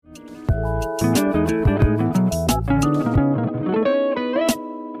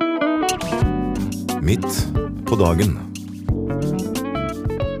på dagen.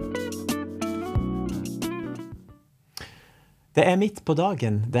 Det Midt på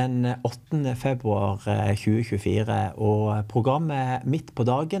dagen den 8. februar 2024, og programmet Midt på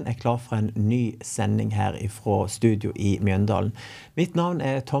dagen klar for en ny sending her fra studio i Mjøndalen. Mitt navn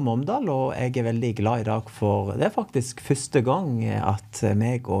Tom Omdal, og jeg veldig glad i dag, for det faktisk første gang at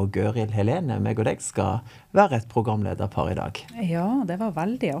meg og Gøril Helene, meg og deg, skal være et programlederpar i dag. Ja, det var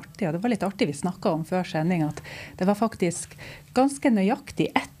veldig artig, og det var litt artig vi snakket om før sending, at det var faktisk ganske nøyaktig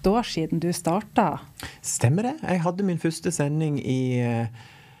 1 år siden du startet. Stemmer det? Jeg hadde min første sending i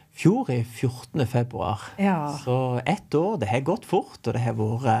fjor, i 14. februar. Ja. Så 1 år, det har gått fort, og det har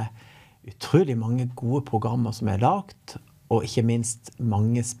vært utrolig mange gode programmer som lagt, og ikke minst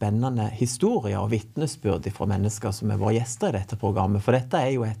mange spennende historier og vittnesbyrd fra mennesker som våre gjester i dette programmet. For dette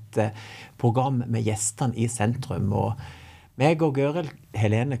jo et program med gjestene i sentrum, og meg og Gøril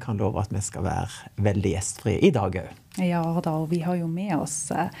Helene kan love at vi skal være veldig gjestfrie i dag også. Ja da, og vi har jo med oss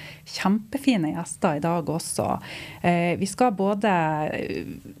kjempefine gjester i dag også. Vi skal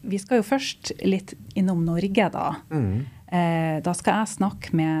jo først litt innom Norge da. Da skal jeg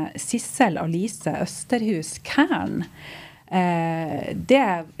snakke med Sissel Alice Østerhus Kern.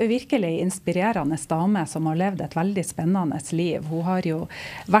 Det virkelig inspirerende dame som har levd et veldig spennende liv. Hun har jo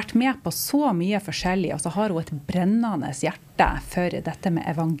vært med på så mye forskjellig, og så har hun et brennende hjerte for dette med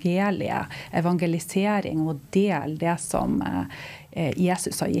evangeliet, evangelisering og del det som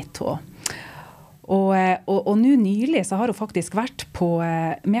Jesus har gitt henne. Og nå nylig så har hun faktisk vært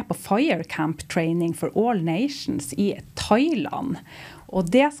med på Fire Camp Training for All Nations i Thailand. Og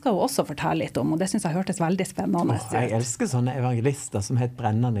det skal hun også fortelle litt om, og det synes jeg hørtes veldig spennende ut. Jeg elsker sånne evangelister som har et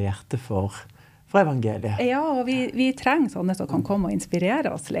brennende hjerte for evangeliet. Ja, og vi trenger sånne som kan komme og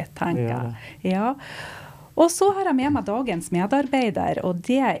inspirere oss litt, tenker jeg. Ja. Og så har jeg med meg dagens medarbeider, og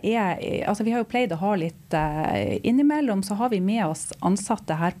det altså vi har jo pleid å ha litt innimellom, så har vi med oss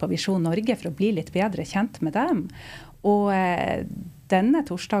ansatte her på Visjon Norge for å bli litt bedre kjent med dem. Og denne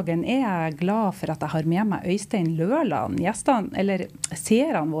torsdagen jeg glad for at jeg har med meg Øystein Løland. Gjestene, eller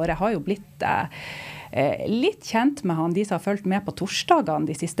seerne våre, har jo blitt litt kjent med han, de som har fulgt med på torsdagene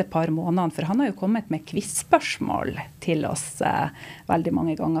de siste par månedene, for han har jo kommet med quizspørsmål til oss veldig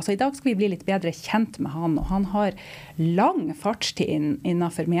mange ganger. Så i dag skal vi bli litt bedre kjent med han, og han har lang fartstid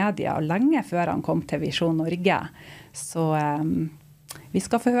innenfor media, lenge før han kom til Visjon Norge. Så vi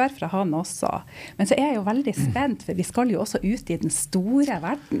skal få høre fra han også. Men så jeg jo veldig spent, for vi skal jo også ut i den store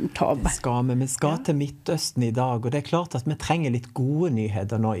verden, Tom. Det skal vi. Vi skal til Midtøsten i dag, og det klart at vi trenger litt gode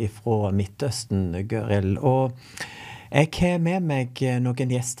nyheter nå fra Midtøsten, Gøril. Og jeg har med meg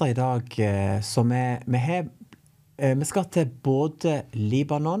noen gjester i dag som vi skal til både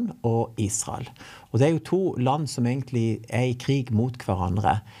Libanon og Israel. Og det jo 2 land som egentlig i krig mot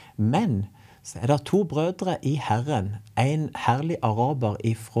hverandre. Men så det 2 brødre i Herren, en herlig araber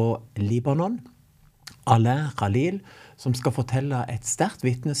fra Libanon, Alain Khalil, som skal fortelle et sterkt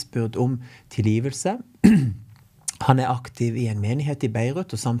vittnesbyrd om tilgivelse. Han aktiv i en menighet i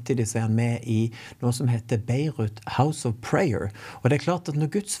Beirut, og samtidig så han med i noe som heter Beirut House of Prayer. Og det klart at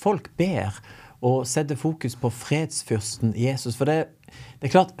når Guds folk ber og setter fokus på fredsfyrsten Jesus, for det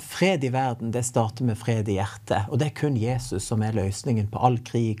klart, fred i verden, det starter med fred i hjertet, og det kun Jesus som løsningen på all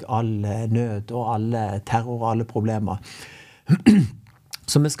krig, all nød og alle terror og alle problemer.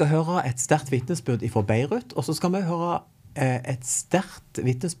 Så vi skal høre et sterkt vittnesbyrd fra Beirut, og så skal vi høre et sterkt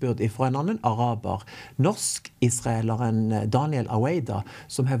vittnesbyrd fra en annen araber, norsk-israeleren Daniel Aweida,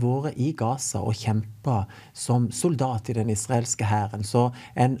 som har vært i Gaza og kjempet som soldat i den israelske hæren. Så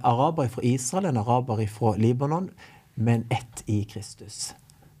en araber fra Israel, en araber fra Libanon, men ett i Kristus.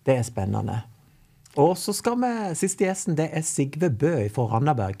 Det spennende. Og så skal vi, siste gjesten, det Sigve Bø fra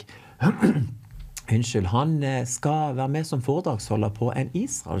Randaberg. Unnskyld, han skal være med som foredragsholder på en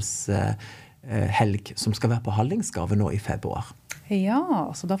Israels helg som skal være på Hallingsgave nå i februar. Ja,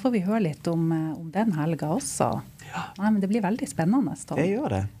 så da får vi høre litt om den helga også. Ja. Nei, men det blir veldig spennende, Tom. Det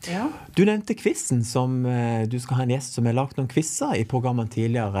gjør det. Ja. Du nevnte quizen som du skal ha en gjest som har lagt noen quizzer i programmet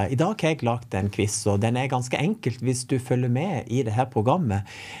tidligere. I dag har jeg lagt en quiz, og den ganske enkelt hvis du følger med i det her programmet.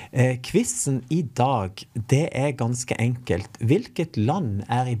 Quizen i dag, det ganske enkelt. Hvilket land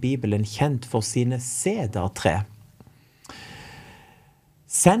i Bibelen kjent for sine sedertre?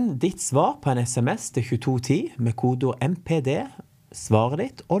 Send ditt svar på en SMS til 2210 med kodeord MPD, svaret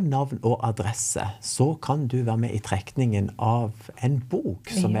ditt og navn og adresse. Så kan du være med i trekningen av en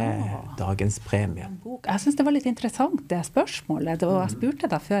bok som dagens premie. Jeg synes det var litt interessant det spørsmålet, og jeg spurte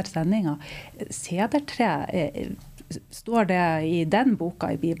deg før sendingen. Sedertre, står det i den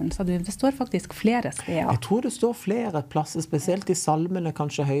boka i Bibelen? Så det står faktisk flere steder. Jeg tror det står flere plasser, spesielt i salmene,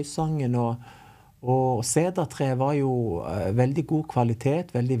 kanskje høysangen Og sedertre var jo veldig god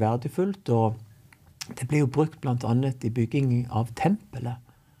kvalitet, veldig verdifullt, og det ble jo brukt blant annet i bygging av tempelet.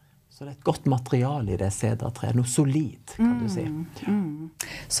 Så det er et godt materiale i det sedertreet, noe solid, kan du si.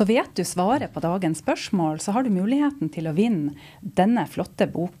 Så vet du svaret på dagens spørsmål, så har du muligheten til å vinne denne flotte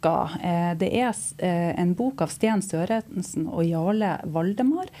boka. Det er en bok av Sten Sørensen og Jarle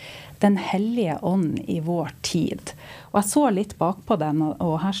Valdemar, Den hellige ånd i vår tid. Og jeg så litt bakpå den,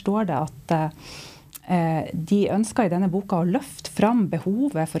 og her står det at de ønsker i denne boka å løfte fram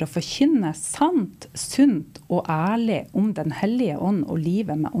behovet for å forkynne sant, sunt og ærlig om den hellige ånd og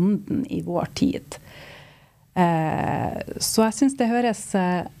livet med ånden i vår tid. Så jeg synes det høres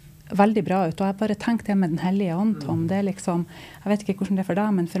veldig bra ut, og jeg bare tenkte det med den hellige ånd, Tom. Det er liksom, jeg vet ikke hvordan det er for deg,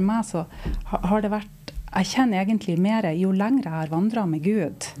 men for meg så har det vært, jeg kjenner egentlig mer, jo lenger jeg har vandret med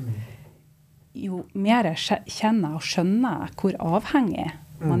Gud, jo mer kjenner og skjønner hvor avhengig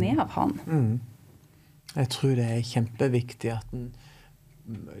man er av han. Jeg tror det er kjempeviktig at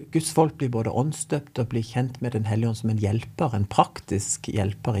Guds folk blir både åndsdøpt og blir kjent med den hellige ånd som en hjelper, en praktisk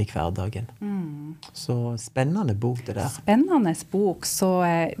hjelper i hverdagen. Så spennende bok det der. Spennende bok, så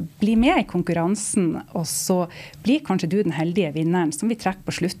bli med i konkurransen, og så blir kanskje du den heldige vinneren som vi trekker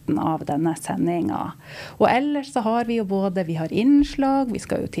på slutten av denne sendingen. Og ellers så har vi jo vi har innslag, vi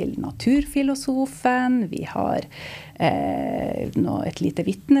skal jo til naturfilosofen, vi har et lite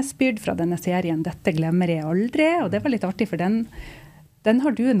vittnesbyrd fra denne serien Dette glemmer jeg aldri, og det var litt artig, for den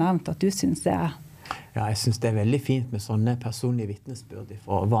har du nevnt at du synes det er. Ja, jeg synes det er veldig fint med sånne personlige vittnesbyrd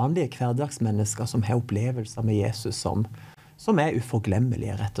for vanlige hverdagsmennesker som har opplevelser med Jesus som er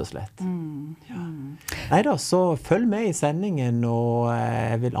uforglemmelige, rett og slett. Neida, så følg med i sendingen, og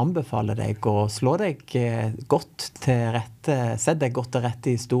jeg vil anbefale deg å slå deg godt til rette, sett deg godt til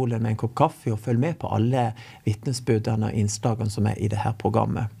rette i stolen med en kopp kaffe, og følg med på alle vittnesbyrdene og innslagene som er i det her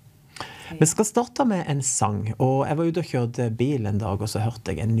programmet. Vi skal starte med en sang, og jeg var ute og kjørte bil en dag, og så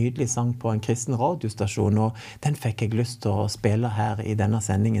hørte jeg en nydelig sang på en kristen radiostasjon, og den fikk jeg lyst til å spille her i denne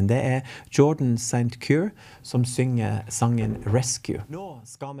sendingen. Det er Jordan St. Cyr som synger sangen Rescue. Nå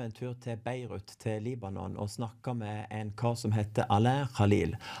skal vi en tur til Beirut, til Libanon, og snakke med en kar som heter Alain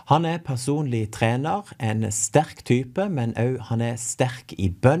Khalil. Han er personlig trener, en sterk type, men også han er sterk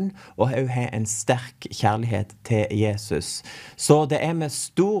i bønn, og også har en sterk kjærlighet til Jesus. Så det er med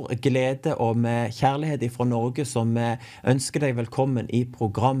stor glede og med kjærlighet fra Norge som ønsker deg velkommen i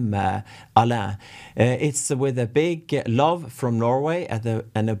programmet, Alain. It's with a big love from Norway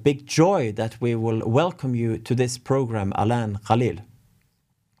and a big joy that we will welcome you to this program, Alain Khalil.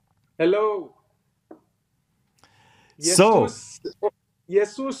 Hello.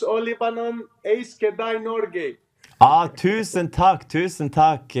 Jesus og Libanon, elsker deg Norge. Tusen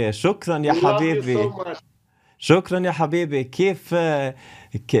takk. Shukran ya habibi. شكرا يا حبيبي كيف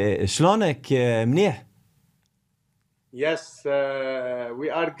شلونك منيح Yes, we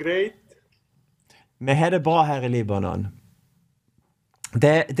are great. Vi har det bra her i Libanon.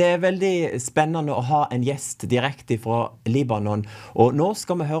 Det er veldig spennende å ha en gjest direkte fra Libanon, og nå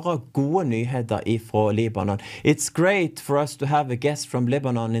skal vi høre gode nyheter fra Libanon. It's great for us to have a guest from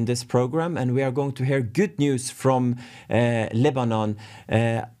Lebanon in this program, and we are going to hear good news from Lebanon.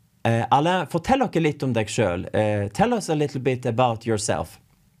 Alain, fortell dere litt om deg selv. Tell us a little bit about yourself.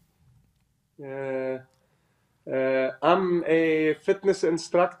 I'm a fitness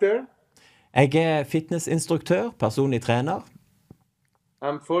instructor. Jeg er fitnessinstruktør, personlig trener.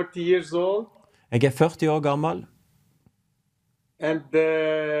 I'm 40 years old. Jeg er 40 år gammel. And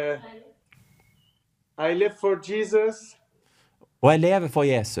I live for Jesus. Og jeg lever for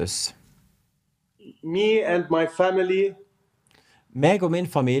Jesus. Me and my family. Meg og min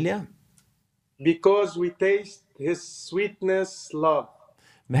familie. Because we taste his sweetness, love.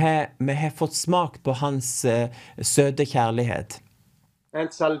 Vi har fått smak på hans søte kjærlighet. And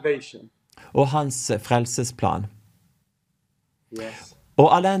salvation. Og hans frelsesplan. Yes.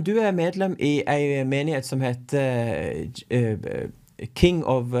 Og Alain, du er medlem i en menighet som heter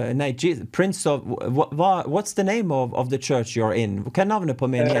Prince of... What's the name of the church you're in? Hva er navnet på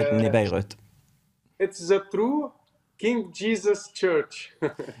menigheten i Beirut? It's the true King Jesus Church.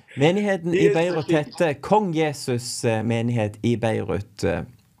 Menigheten i Beirut heter Kong Jesus menighet i Beirut.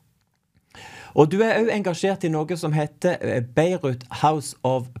 Og du er også engasjert i noe som heter Beirut House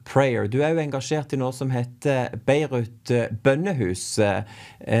of Prayer. Du er også engasjert i noe som heter Beirut Bønnehus.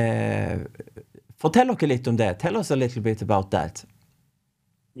 Fortell dere litt om det. Tell us a little bit about that.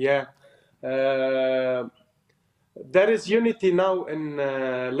 Yeah. There is unity now in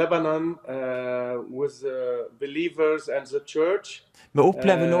Lebanon with believers and the church. Vi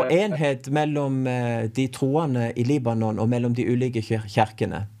opplever nå enhet mellom de troende i Libanon og mellom de ulike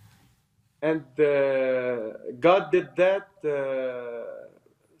kirkene. And God did that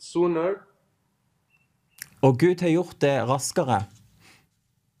sooner. Og Gud har gjort det raskere.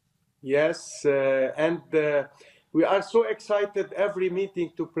 Yes, and we are so excited every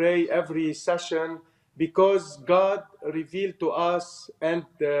meeting to pray, every session, because God revealed to us, and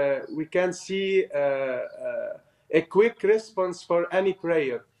we can see a quick response for any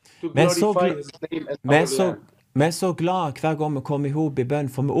prayer to Vi er så glorify gl- His name in vi er our så, land. vi er så glad hver gang vi kommer ihop i bønn,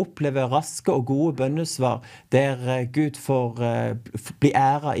 for vi opplever raske og gode bønnesvar der Gud får bli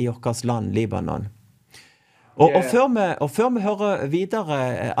æra i vårt land, Libanon. Og før vi hører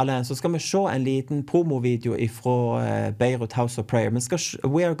videre, Alain, så skal vi se en liten promovideo fra Beirut House of Prayer.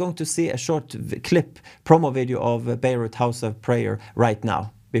 We are going to see a short clip, promo video of Beirut House of Prayer right now,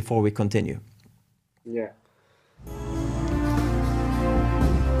 before we continue. Yeah.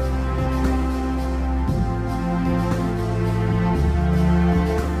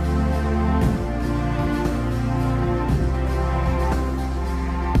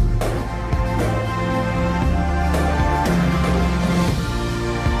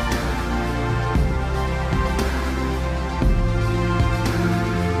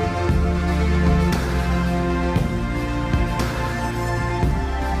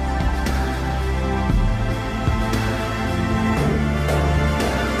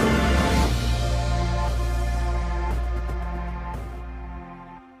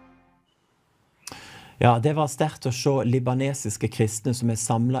 Ja, det var sterkt å se libanesiske kristne som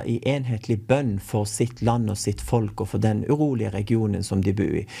samlet i enhetlig bønn for sitt land og sitt folk og for den urolige regionen som de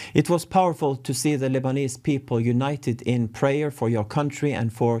bor i. It was powerful to see the Lebanese people united in prayer for your country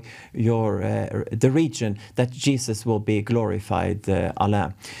and for the region that Jesus will be glorified,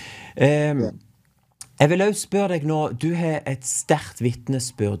 Alain. Jeg vil også spørre deg nå, du har et sterkt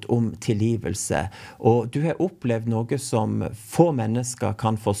vittnesbyrd om tilgivelse, og du har opplevd noe som få mennesker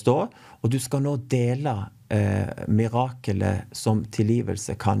kan forstå, og du skal nå dele mirakelet som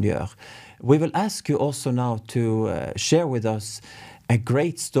tilgivelse kan gjøre. We will ask you also now to share with us a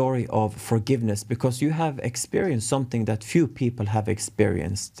great story of forgiveness, because you have experienced something that few people have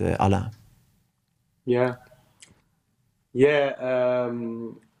experienced, Alain. Yeah. Yeah.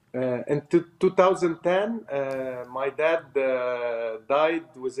 In 2010, my dad died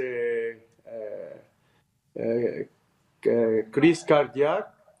with a increased cardiac.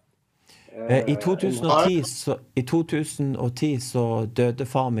 I 2010 så døde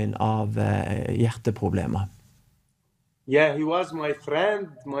far min av hjerteproblemer. Yeah, he was my friend,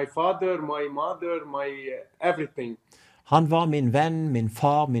 my father, my mother, my everything. Han var min venn, min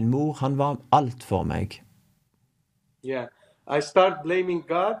far, min mor, han var alt for meg. Yeah, I started blaming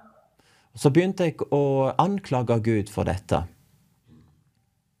God. Så begynte jeg å anklage Gud for dette.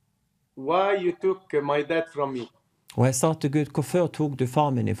 Why you took my dad from me? Og jeg sa til Gud, hvorfor tok du far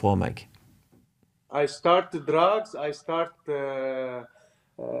min ifra meg? I started drugs, I started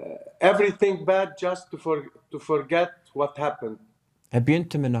everything bad just to forget what happened. Jeg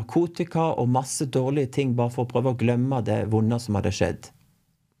begynte med narkotika og masse dårlige ting bare for å prøve å glemme det vonde som hadde skjedd.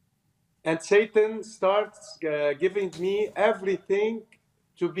 And Satan starts giving me everything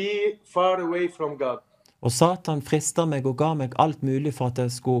to be far away from God. Og Satan frister meg og ga meg alt mulig for at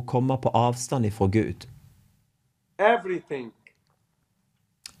jeg skulle komme på avstand ifra Gud. Everything.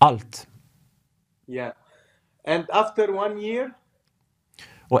 Alt. Yeah. And after 1 year,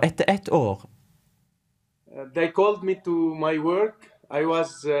 og etter 1 år, they called me to my work. I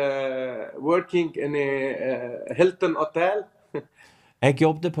was working in a Hilton hotel. Jeg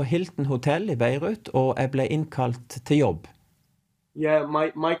jobbet på Hilton Hotel i Beirut, og jeg ble innkalt til jobb. Yeah,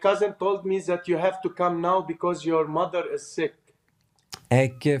 my cousin told me that you have to come now because your mother is sick.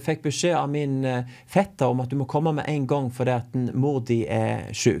 Jeg fikk beskjed av min fetter om at du må komme med en gang fordi at mor di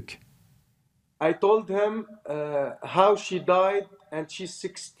syk. I told him how she died and she's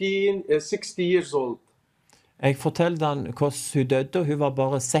 60 years old. Jeg fortalte han hvordan hun døde, og hun var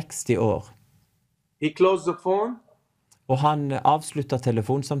bare 60 år. He closed the phone. Og han avsluttet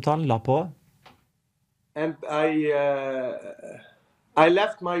telefonsamtalen, la på. And I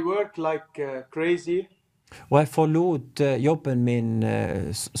left my work like crazy. Og jeg forlot jobben min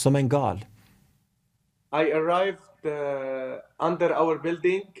som en gal. I arrived under our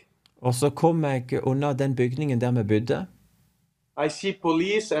building. Og så kom jeg under den bygningen der vi bodde. I see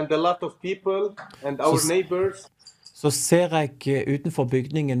police and a lot of people and our neighbors. Så ser jeg utenfor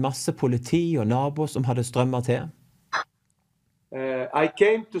bygningen masse politi og naboer som hadde strømmet til. I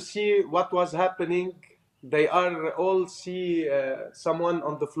came to see what was happening. They are all see someone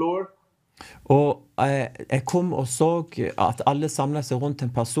on the floor. Og jeg kom og så at alle samlet seg rundt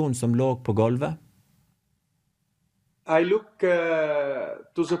en person som lå på gulvet. I look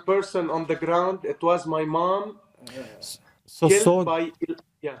to the person on the ground. It was my mom, Så killed by,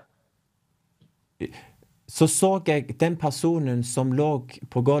 yeah, så jeg den personen som lå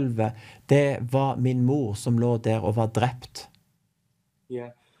på gulvet, det var min mor som lå der og var drept. yeah.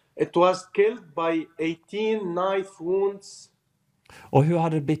 It was killed by 18 knife wounds. Og hun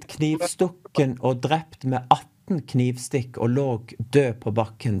hadde blitt knivstukken og drept med 18 knivstikk og lå død på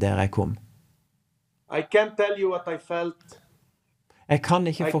bakken der jeg kom. I can't tell you what I felt. Jeg kan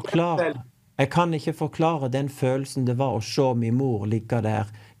ikke I can't forklare, tell. jeg kan ikke forklare den følelsen det var å se min mor ligge der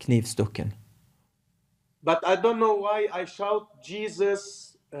knivstukken. But I don't know why I shout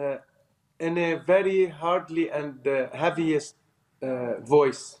Jesus in a very hardly and heaviest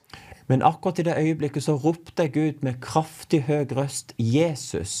voice. Men akkurat i det øyeblikket så ropte jeg ut med kraftig høy røst,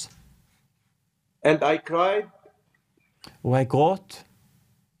 Jesus. And I cried, Og jeg gråt.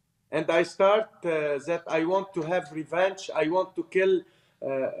 and I start that I want to have revenge. I want to kill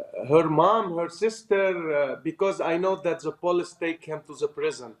her mom, her sister, because I know that the police take him to the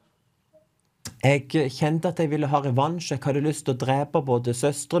prison. Jeg kjente at jeg ville ha revansj. Jeg hadde lyst til å drepe både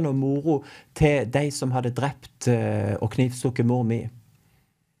søsteren og moro til de som hadde drept og knivstukket mor mi.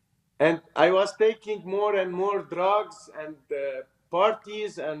 And I was taking more and more drugs and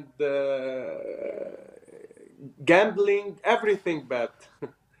parties and gambling, everything bad.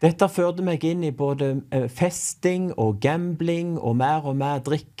 Dette førte meg inn i både festing og gambling og mer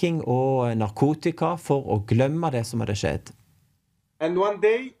drikking og narkotika for å glemme det som hadde skjedd. And one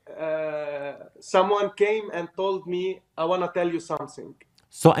day, someone came and told me, I want to tell you something.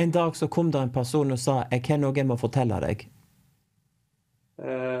 Så en dag så kom det en person og sa, jeg har noe jeg må fortelle deg.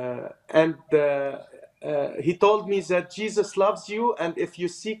 He told me that Jesus loves you, and if you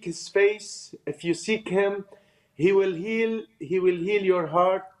seek his face, if you seek him, he will heal your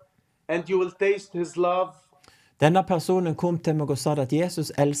heart, and you will taste his love. Denne personen kom til meg og sa at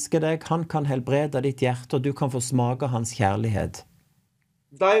Jesus elsker deg, han kan helbrede ditt hjerte, og du kan få smake hans kjærlighet.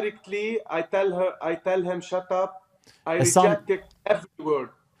 Directly, I tell him, shut up. I Son- rejected every word.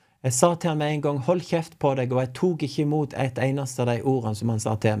 Jeg sa til han med en gang, hold kjeft på deg, og jeg tok ikke imot et eneste av de ordene som han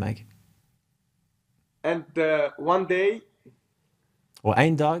sa til meg. And one day, Og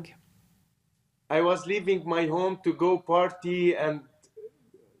en dag, I was leaving my home to go party and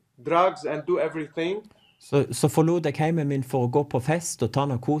drugs and do everything. så forlot jeg heimen min for å gå på fest og ta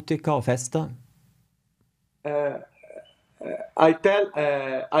narkotika og feste.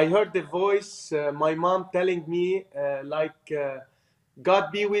 I heard the voice, my mom telling me,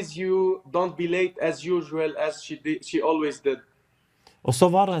 God be with you, don't be late as usual, as she always did. Og så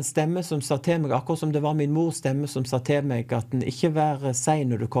var det en stemme som sa til meg, akkurat som det var min mors stemme som sa til meg, at den ikke vær sen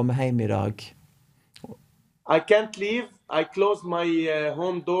når du kommer hjem i dag. I can't leave. I closed my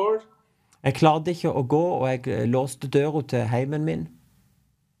home door. Jeg klarte ikke å gå, og jeg låste døra til heimen min.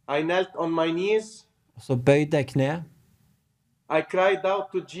 I knelt on my knees. Og så bøyde jeg kne, I cried out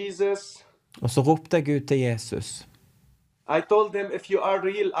to Jesus. og så ropte jeg ut til Jesus. I told him, if you are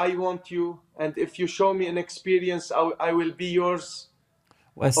real, I want you. And if you show me an experience, I will be yours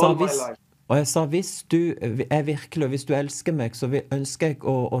Og jeg sa, all my life. hvis du er virkelig, og hvis du elsker meg, så ønsker jeg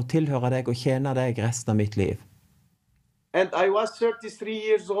å tilhøre deg og tjene deg resten av mitt liv. And I was 33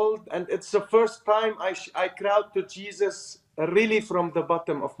 years old, and it's the first time I cried to Jesus really from the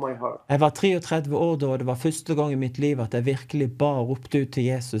bottom of my heart. Jeg var 33 år da, og det var første gang i mitt liv at jeg virkelig ba og ropte ut til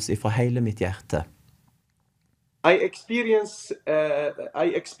Jesus ifra hele mitt hjerte. I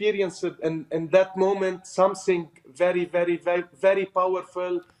experienced in that moment something very, very, very, very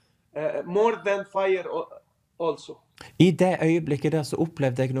powerful, more than fire also. I det øyeblikket der så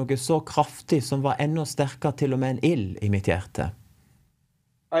opplevde jeg noe så kraftig som var enda sterkere til og med en ild i mitt hjerte.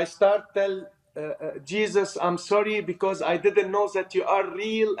 I start tell Jesus, I'm sorry because I didn't know that you are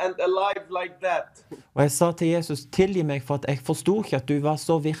real and alive like that. Og jeg sa til Jesus, tilgi meg for at jeg forstod ikke at du var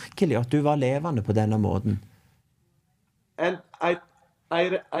så virkelig, at du var levende på denne måten. And I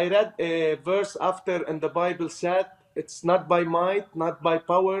read a verse after in the Bible said, it's not by might, not by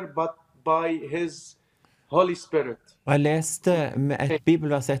power, but by his Holy Spirit. Og jeg leste med et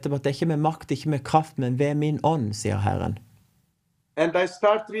bibelvers etterpå at det er ikke med makt, ikke med kraft, men ved min ånd, sier Herren. And I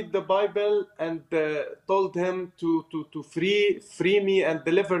start read the Bible and told him to free me and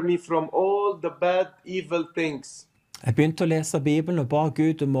deliver me from all the bad, evil things. Jeg begynte å lese Bibelen og ba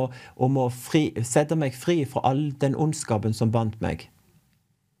Gud om å sette meg fri fra all den ondskapen som bandt meg.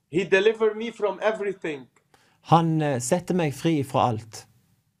 He delivered me from everything. Han sette meg fri fra alt.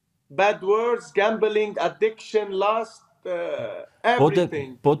 Bad words, gambling, addiction, lust,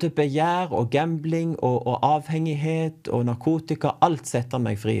 everything. Både begjær og gambling og avhengighet og narkotika, alt setter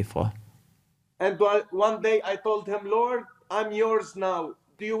meg fri fra. And one day I told him, Lord, I'm yours now.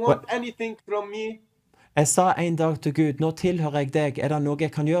 Do you want anything from me? Jeg sa en dag til Gud, nå tilhører jeg deg, det noe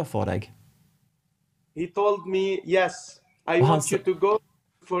jeg kan gjøre for deg? He told me, yes, I Og han want you to go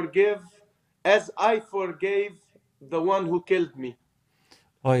forgive as I forgave the one who killed me.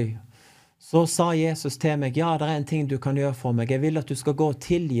 Oi. Så sa Jesus til meg, ja, det en ting du kan gjøre for meg. Jeg vil at du skal gå og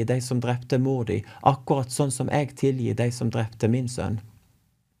tilgi de som drepte mor di, akkurat sånn som jeg tilgir de som drepte min sønn.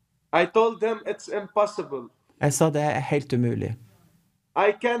 I told him it's impossible. Jeg sa det helt umulig.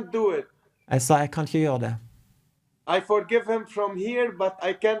 I can't do it. Jeg sa jeg kan ikke gjøre det. I forgive him from here, but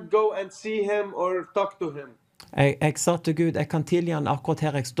I can't go and see him or talk to him. Jeg sa til Gud, jeg kan tilgi han akkurat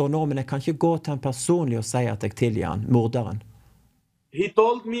her jeg står nå, men jeg kan ikke gå til han personlig og si at jeg tilgir han, morderen. He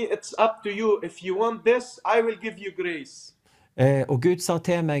told me, it's up to you. If you want this, I will give you grace. Og Gud sa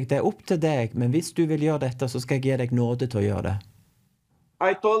til meg, det opp til deg, men hvis du vil gjøre dette, så skal jeg gi deg nåde til å gjøre det.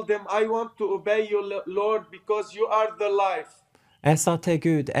 I told him, I want to obey you, Lord, because you are the life. Jeg sa til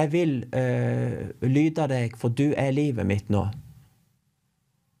Gud, jeg vil lyde deg, for du livet mitt nå.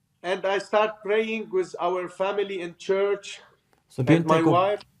 And I start praying with our family in church Så and my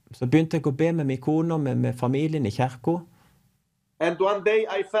wife. begynte jeg å be med min kone og med familien i kirka. And one day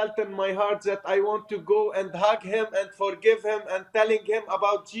I felt in my heart that I want to go and hug him and forgive him and telling him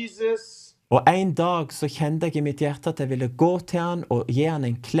about Jesus. Og en dag så kjente jeg i mitt hjerte at jeg ville gå til han og gi han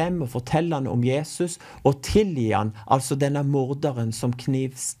en klem og fortelle han om Jesus og tilgi han, altså denne morderen som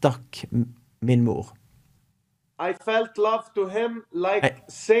knivstakk min mor. I felt love to him like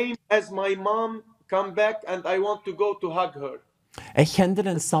same as my mom come back and I want to go to hug her. Jeg kjente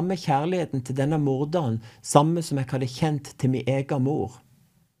den samme kjærligheten til denne morderen, samme som jeg hadde kjent til min egen mor.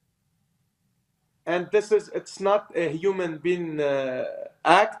 And it's not a human being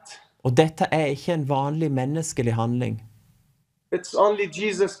act. Og dette ikke en vanlig menneskelig handling. It's only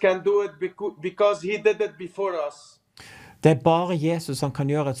Jesus can do it because he did it before us. Det bare Jesus som kan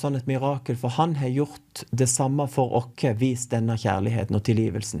gjøre et sånt et mirakel, for han har gjort det samme for oss, vist denne kjærligheten og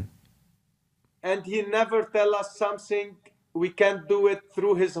tilgivelsen. And he never tell us something we can't do it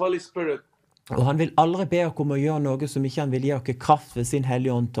through his Holy Spirit. Og han vil aldri be oss om å gjøre noe som ikke han vil gi oss kraft ved sin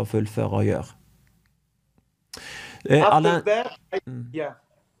hellige ånd til å fullføre og gjøre. After that,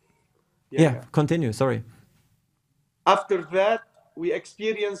 continue, sorry. After that, we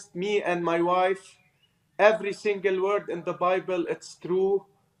experienced, me and my wife, every single word in the Bible, it's true.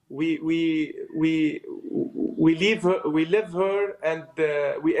 We live her, and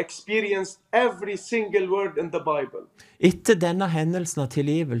we experienced every single word in the Bible. Etter denne hendelsen av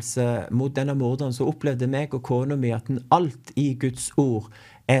tilgivelse mot denne morderen, så opplevde meg og kona mi at alt i Guds ord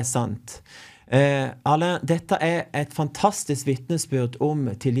sant. Dette et fantastisk vittnesbyrd om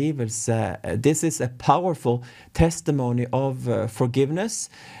tilgivelse. This is a powerful testimony of forgiveness.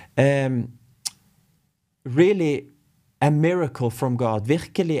 Really a miracle from God.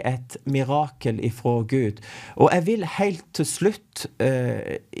 Virkelig et mirakel ifra Gud. Og jeg vil helt til slutt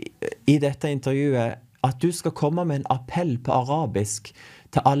i dette intervjuet at du skal komme med en appell på arabisk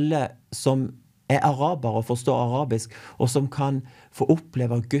til alle som arabere og forstår arabisk, og som kan få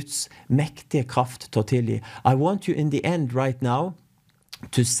oppleve Guds mektige kraft til å tilgi. I want you in the end right now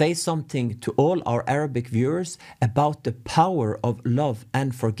to say something to all our Arabic viewers about the power of love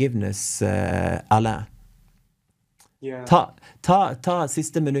and forgiveness, Alain. Yeah. Ta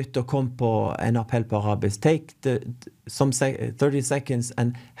siste minutt og kom på en appell på arabisk. Take some 30 seconds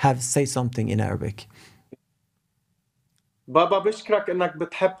and say something in Arabic. بابا بشكرك انك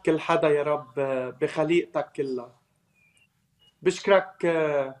بتحب كل حدا يا رب بخليقتك كلها. بشكرك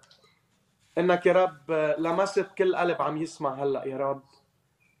انك يا رب لمست كل قلب عم يسمع هلا يا رب.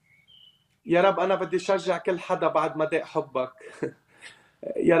 يا رب انا بدي شجع كل حدا بعد ما داق حبك.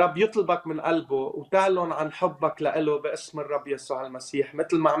 يا رب يطلبك من قلبه وتعلن عن حبك لإله باسم الرب يسوع المسيح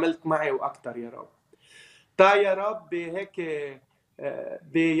مثل ما عملت معي واكثر يا رب. تا يا رب بهيك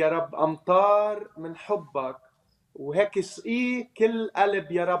يا رب امطار من حبك وهيك سقيه كل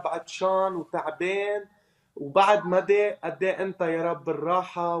قلب يا رب عطشان وتعبان وبعد ما داق قد ايه انت يا رب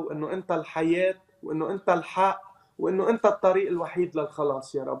الراحه وانه انت الحياه وانه انت الحق وانه انت الطريق الوحيد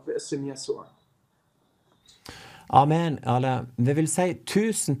للخلاص يا رب باسم يسوع. Amen, alle. Vi vil si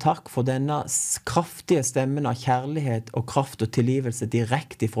tusen takk for denne kraftige stemmen av kjærlighet og kraft og tilgivelse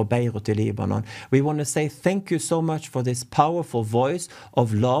direkte fra Beirut til Libanon. We want to say thank you so much for this powerful voice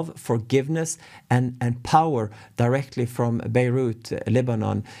of love, forgiveness and power directly from Beirut,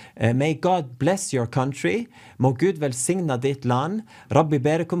 Lebanon. May God bless your country. Må Gud velsigne ditt land. Rabbi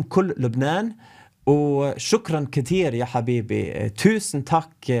berikum kull Lubnan. Og shukran katir, ja habibi. Tusen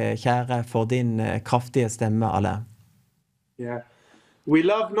takk, kjære, for din kraftige stemme, alle. Yeah. We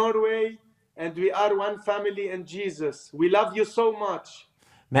love Norway. and we are one family in Jesus. We love you so much.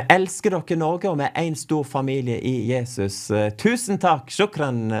 Vi elsker dere Norge, og vi en stor familie i Jesus. Tusen takk,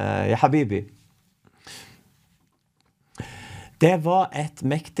 shukran, ya habibi. Det var et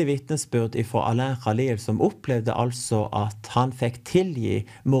mektig vittnesbyrd fra Alain Khalil, som opplevde altså at han fikk tilgi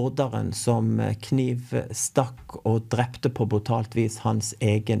morderen som knivstakk og drepte på brutalt vis hans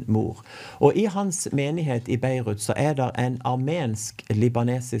egen mor. Og i hans menighet i Beirut så det en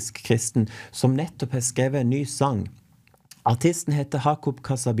armensk-libanesisk kristen som nettopp har skrevet en ny sang. Artisten heter Hakub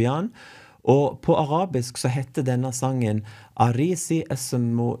Kasabian, og på arabisk så heter denne sangen Arisi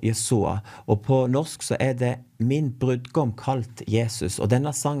Esmu Yesua, og på norsk så det Min brudgom kalt Jesus, og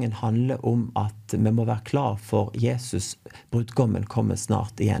denne sangen handler om at vi må være klar for Jesus, brudgommen kommer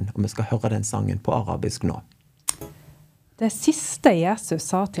snart igjen, og vi skal høre den sangen på arabisk nå. Det siste Jesus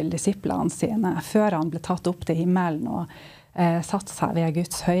sa til disiplene sine før han ble tatt opp til himmelen og satt seg ved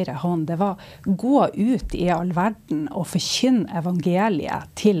Guds høyre hånd, det var gå ut i all verden og forkynne evangeliet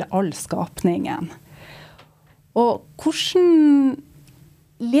til all skapningen. Og hvordan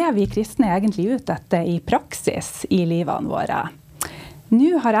lever vi kristne egentlig ut dette i praksis i livene våre?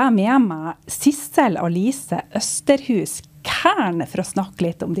 Nå har jeg med meg Sissel Alice Østerhus Kern for å snakke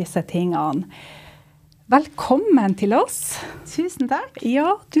litt om disse tingene. Velkommen til oss. Tusen takk.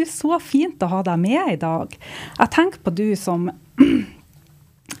 Ja, du så fint å ha deg med i dag. Jeg tenker på du som,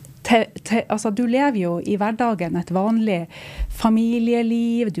 altså du lever jo i hverdagen et vanlig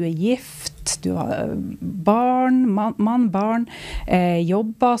familieliv, du gift, du har barn, barn,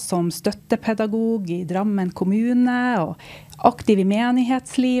 jobber som støttepedagog i Drammen kommune, og aktiv i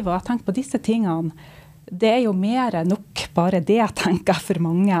menighetsliv, og jeg tenker på disse tingene. Det jo mer nok bare det, tenker jeg, for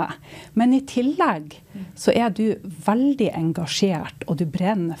mange. Men i tillegg så du veldig engasjert, og du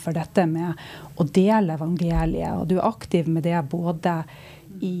brenner for dette med å dele evangeliet, og du aktiv med det både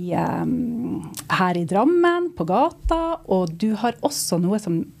her i Drammen, på gata, og du har også noe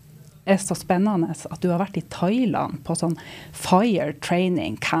som så spennende, at du har vært i Thailand på sånn fire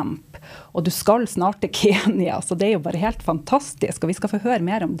training camp, og du skal snart til Kenya, så det jo bare helt fantastisk, og vi skal få høre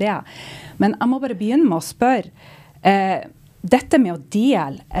mer om det. Men jeg må bare begynne med å spørre, dette med å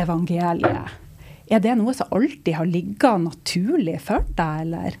dele evangeliet, det noe som alltid har ligget naturlig for deg,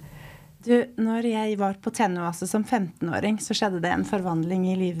 eller? Du, når jeg var på tennoase som 15-åring, så skjedde det en forvandling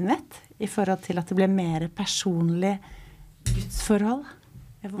i livet mitt, i forhold til at det ble mer personlig gudsforhold.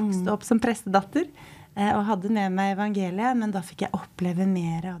 Jeg vokste opp som prestedatter, og hadde med meg evangeliet, men da fikk jeg oppleve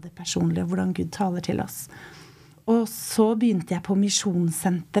mer av det personlige, hvordan Gud taler til oss. Og så begynte jeg på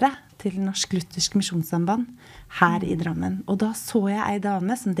misjonssenteret til Norsk Luthersk Misjonssamband her i Drammen. Og da så jeg en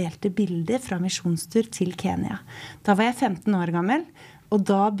dame som delte bilder fra misjonstur til Kenya. Da var jeg 15 år gammel, og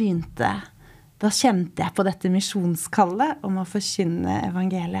da kjente jeg på dette misjonskallet om å forkynne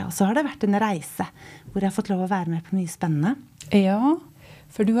evangeliet. Og så har det vært en reise hvor jeg har fått lov å være med på mye spennende. Ja,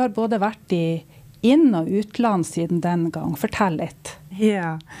 for du har både vært i inn- og utland siden den gang. Fortell litt.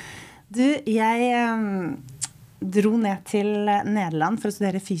 Ja. Du, jeg dro ned til Nederland for å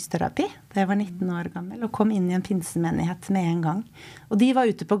studere fysioterapi da jeg var 19 år gammel, og kom inn i en pinsemenighet med en gang. Og de var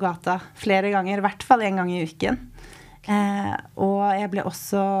ute på gata flere ganger, i hvert fall en gang i uken. Og jeg ble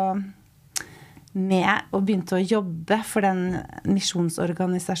også med og begynte å jobbe for den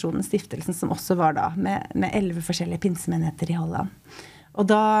misjonsorganisasjonen, stiftelsen som også var da, med 11 forskjellige pinsemenigheter i Holland. Og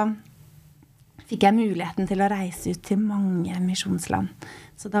da fikk jeg muligheten til å reise ut til mange misjonsland.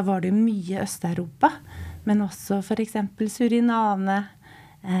 Så da var det mye Øst-Europa, men også for eksempel Suriname.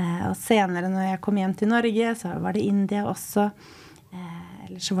 Og senere når jeg kom hjem til Norge, så var det India også.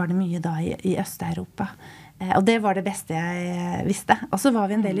 Eller så var det mye da i Øst-Europa. Og det var det beste jeg visste. Og så var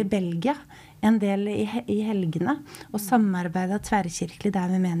vi en del i Belgia, en del i helgene, og samarbeidet tverrkirkelig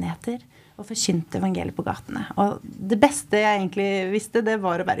der med menigheter, og forkynte evangeliet på gatene. Og det beste jeg egentlig visste, det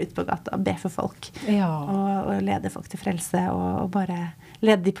var å være ute på gata og be for folk. Ja. Og lede folk til frelse, og bare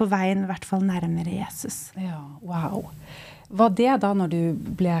lede de på veien, i hvert fall nærmere Jesus. Ja, wow. Var det da når du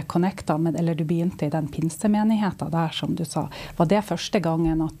ble connectet med, eller du begynte i den pinsemenigheten der, som du sa, var det første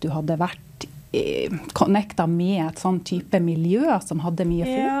gangen at du hadde vært connectet med et sånn type miljø som hadde mye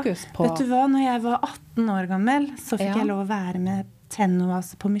fokus på? Vet du hva, når jeg var 18 år gammel, så fikk jeg lov å være med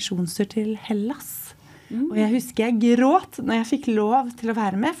tennoase på misjonstur til Hellas. Og jeg husker jeg gråt når jeg fikk lov til å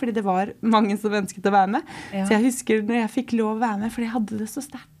være med, fordi det var mange som ønsket å være med. Så jeg husker når jeg fikk lov å være med, fordi jeg hadde det så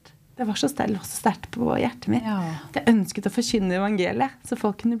sterkt. Det var så sterkt, lå så sterkt på hjertet mitt. Jeg ønsket å forkynne evangeliet, så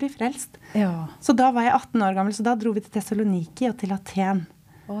folk kunne bli frelst. Så da var jeg 18 år gammel, så da dro vi til Thessaloniki og til Aten.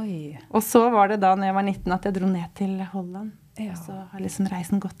 Oi. Og så var det da, når jeg var 19, at jeg dro ned til Holland. Og så har liksom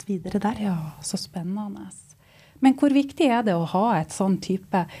reisen gått videre der. Ja, så spennende. Men hvor viktig det å ha et sånn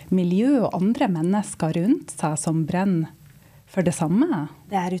type miljø og andre mennesker rundt seg som brenner for det samme?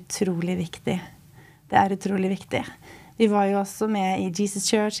 Det utrolig viktig. Det utrolig viktig. Vi var jo også med i Jesus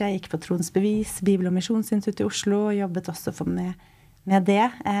Church, jeg gikk på Tronsbevis, Bibel- og Misjonsinstitutt i Oslo, og jobbet også med det,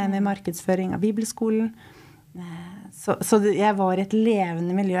 med markedsføring av Bibelskolen. Så jeg var i et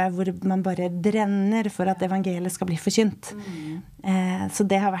levende miljø hvor man bare brenner for at evangeliet skal bli forkynt. Så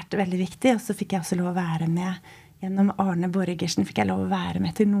det har vært veldig viktig, og så fikk jeg også lov å være med gjennom Arne Borgersen fikk jeg lov å være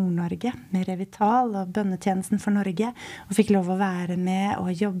med til Nord-Norge, med Revital og bønnetjenesten for Norge, og fikk lov å være med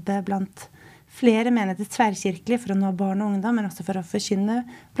og jobbe blant flere menigheter tverrkirkelig for å nå barn og ungdom, men også for å forkynne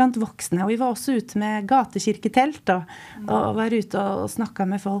blant voksne. Og vi var også ute med gatekirketelt og var ute og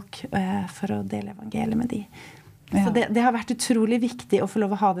snakket med folk for å dele evangeliet med de. Ja. Så det har vært utrolig viktig å få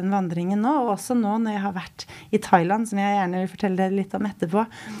lov å ha den vandringen nå, og også nå når jeg har vært i Thailand, som jeg gjerne vil fortelle dere litt om etterpå,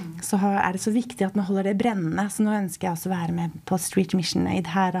 så det så viktig at man holder det brennende. Så nå ønsker jeg også å være med på Street Mission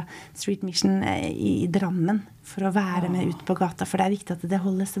Aid her, Street Mission i Drammen, for å være med ut på gata, for det viktig at det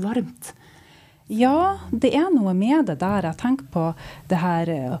holdes varmt. Ja, det noe med det der. Jeg tenker på det her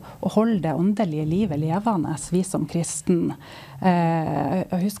å holde det åndelige livet levende, vi som kristen.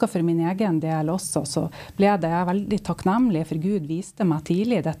 Jeg husker for min egen del også, så ble jeg veldig takknemlig for Gud viste meg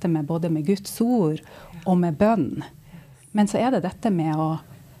tidlig dette med både med Guds ord og med bønn. Men så det dette med å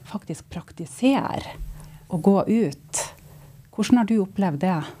faktisk praktisere og gå ut. Hvordan har du opplevd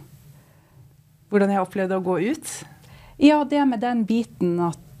det? Hvordan jeg opplevde å gå ut? Ja, det med den biten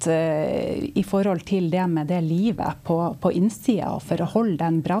at i forhold til det med det livet på innsida, og for å holde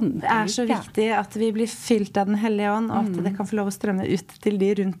den brannen. Det så viktig at vi blir fylt av den hellige ånd, og at det kan få lov å strømme ut til de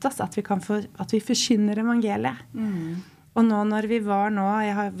rundt oss, at vi forkynner evangeliet. Og nå når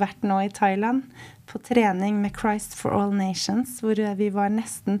jeg har vært nå i Thailand, på trening med Christ for All Nations, hvor vi var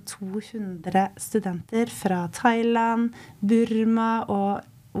nesten 200 studenter fra Thailand, Burma og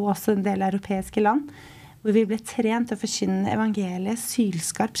også en del europeiske land, hvor vi ble trent til å forkynne evangeliet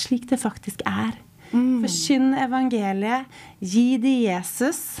sylskarpt, slik det faktisk Forkynne evangeliet, gi de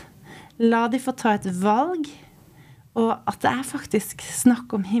Jesus, la de få ta et valg, og at det faktisk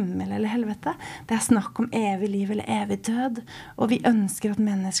snakk om himmel eller helvete. Det snakk om evig liv eller evig død, og vi ønsker at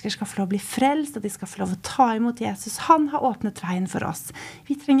mennesker skal få lov å bli frelst, at de skal få lov å ta imot Jesus. Han har åpnet veien for oss.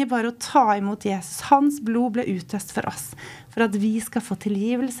 Vi trenger bare å ta imot Jesus. Hans blod ble utøst for oss, for at vi skal få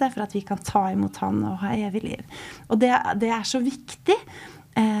tilgivelse, for at vi kan ta imot han og ha evig liv. Og det så viktig,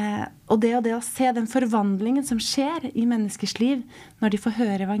 og det å se den forvandlingen som skjer i menneskers liv når de får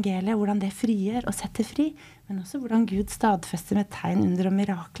høre evangeliet, hvordan det frigjør og setter fri, men også hvordan Gud stadfester med tegn, under og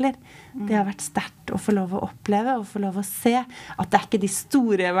mirakler. Det har vært sterkt å få lov å oppleve og få lov å se at det ikke de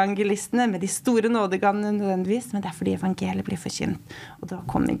store evangelistene med de store nådegavene nødvendigvis, men det fordi evangeliet blir forkynt, og da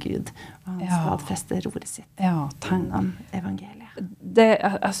kommer Gud og han stadfester ordet sitt gjennom evangeliet.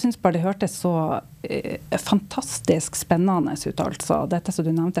 Jeg synes bare det hørtes så fantastisk spennende ut, altså. Dette som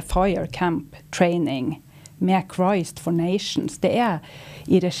du nevnte, Fire Camp Training med Christ for Nations. Det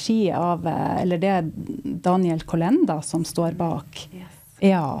i regi av, eller det Daniel Kolenda som står bak.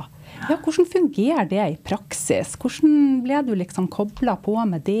 Ja, hvordan fungerer det i praksis? Hvordan ble du liksom koblet på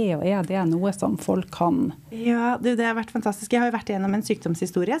med det, og det noe som folk kan? Ja, det har vært fantastisk. Jeg har jo vært gjennom en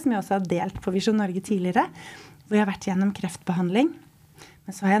sykdomshistorie som jeg også har delt på Vision Norge tidligere, hvor jeg har vært gjennom kreftbehandling.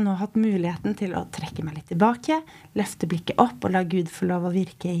 Men så har jeg nå hatt muligheten til å trekke meg litt tilbake, løfte blikket opp og la Gud få lov å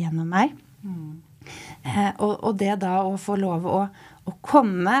virke gjennom meg. Og det da å få lov å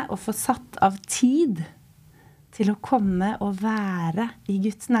komme og få satt av tid til å komme og være i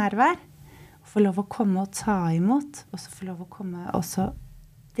Guds nærvær, få lov å komme og ta imot, og så få lov å komme og så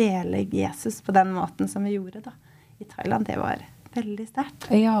dele Jesus på den måten som vi gjorde da i Thailand. Det var veldig sterkt.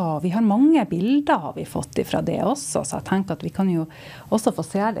 Ja, vi har mange bilder har vi fått ifra det også, så jeg tenker at vi kan jo også få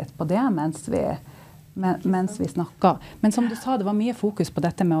se litt på det mens vi snakker. Men som du sa, det var mye fokus på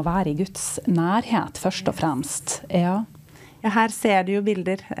dette med å være i Guds nærhet, først og fremst. Ja, her ser du jo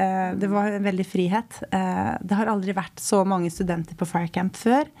bilder. Det var en veldig frihet. Det har aldri vært så mange studenter på Firecamp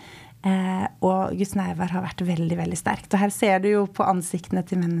før, og Guds nærvær har vært veldig, veldig sterkt. Og her ser du jo på ansiktene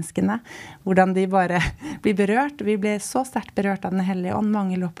til menneskene, hvordan de bare blir berørt. Vi ble så sterkt berørt av den hellige ånd.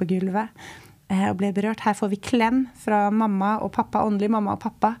 Mange lå på gulvet og ble berørt. Her får vi klem fra mamma og pappa, åndelig mamma og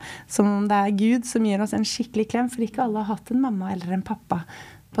pappa, som om det Gud som gir oss en skikkelig klem, for ikke alle har hatt en mamma eller en pappa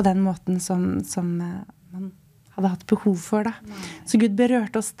på den måten som man hadde hatt behov for da. Så Gud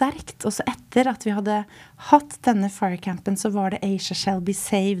berørte oss sterkt, og så etter at vi hadde hatt denne Firecampen, så var det Asia Shall Be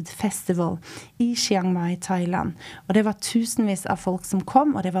Saved Festival i Chiang Mai, Thailand. Og det var tusenvis av folk som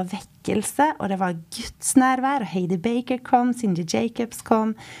kom, og det var vekkelse, og det var Guds nærvær, og Heidi Baker kom, Cindy Jacobs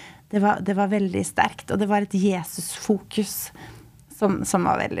kom. det var veldig sterkt, og det var et Jesus-fokus som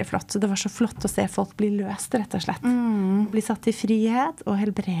var veldig flott. Så det var så flott å se folk bli løst, rett og slett. Bli satt i frihet og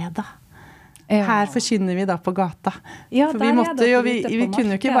helbreda. Ja. Her forkynner vi da på gata. Ja, for vi måtte jo, vi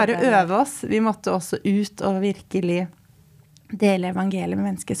kunne jo ikke bare øve oss, vi måtte også ut og virkelig dele evangeliet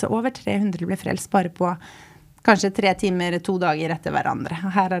med mennesker. Så over 300 ble frelst bare på kanskje 3 timer, 2 dager etter hverandre.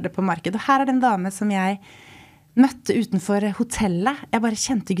 Og her det på marked. Og her det en dame som jeg møtte utenfor hotellet. Jeg bare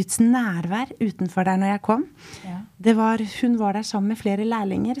kjente Guds nærvær utenfor der når jeg kom. Ja. Hun var der sammen med flere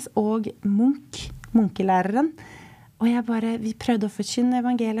lærlinger og munkelæreren. Og vi prøvde å forkynne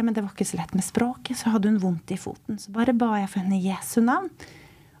evangeliet, men det var ikke så lett med språket, så hadde hun vondt i foten. Så bare ba jeg for henne i Jesu navn.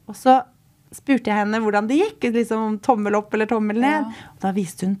 Og så spurte jeg henne hvordan det gikk, liksom tommel opp eller tommel ned. Ja. Og da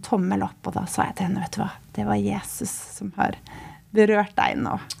viste hun tommel opp, og da sa jeg til henne, vet du hva, det var Jesus som har berørt deg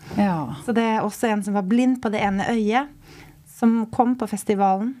nå. Ja. Så det også en som var blind på det ene øyet, som kom på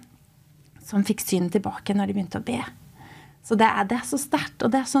festivalen, som fikk synet tilbake når de begynte å be. Så det så sterkt,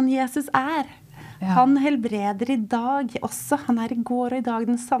 og det sånn Jesus er. Ja. Han helbreder i dag også. Han i går og i dag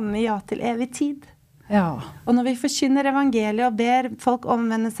den samme ja til evig tid. Ja. Og når vi forkynner evangeliet og ber folk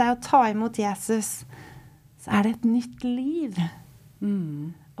omvende seg og ta imot Jesus, så det et nytt liv.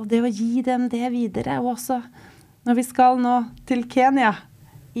 Og det å gi dem det videre. Og også når vi skal nå til Kenya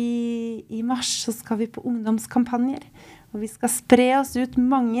i mars, så skal vi på ungdomskampanjer. Og vi skal spre oss ut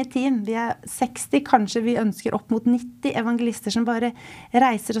mange team. Vi 60, kanskje vi ønsker opp mot 90 evangelister som bare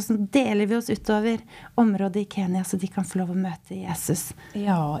reiser, og så deler vi oss utover området i Kenya, så de kan få lov å møte Jesus.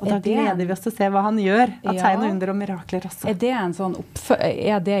 Ja, og da gleder vi oss til å se hva han gjør, av tegn og under og mirakler også. Det en sånn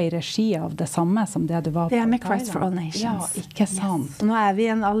det i regi av det samme som det du var på? Det med Christ for All Nations. Ja, ikke sant. Yes. Nå vi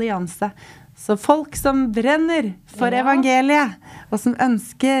i en allianse. Så folk som brenner for evangeliet, og som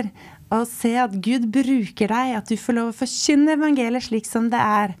ønsker å se at Gud bruker deg, at du får lov å forkynne evangeliet slik som det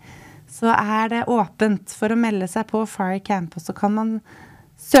så det åpent for å melde seg på Fire Camp, og så kan man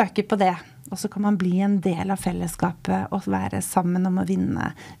søke på det, og så kan man bli en del av fellesskapet og være sammen om å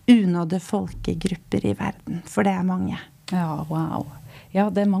vinne unådde folkegrupper i verden, for det mange. Ja, wow. Ja,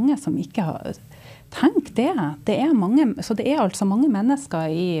 det mange som ikke har tenkt det. Det mange, så det altså mange mennesker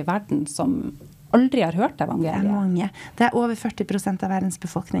i verden som aldri har hørt evangeliet. Det mange. Det over 40% av verdens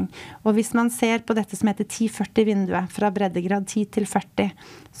befolkning. Og hvis man ser på dette som heter 10-40-vinduet, fra breddegrad 10 til 40,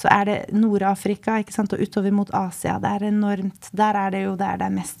 så det Nord-Afrika, ikke sant, og utover mot Asia. Det enormt. Der det jo der det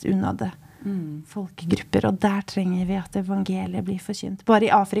mest unådde folkegrupper, og der trenger vi at evangeliet blir forkynt. Bare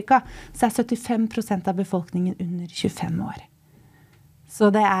i Afrika så 75% av befolkningen under 25 år. Så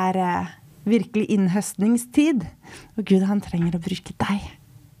det virkelig innhøstningstid, og Gud han trenger å bruke deg.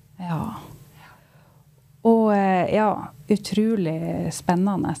 Ja. Og ja, utrolig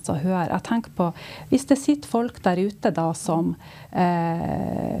spennende å høre. Jeg tenker på, hvis det sitter folk der ute da som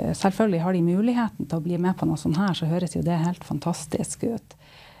selvfølgelig har de muligheten til å bli med på noe sånt her, så høres jo det helt fantastisk ut.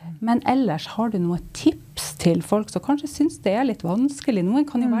 Men ellers har du noen tips til folk som kanskje synes det litt vanskelig? Noen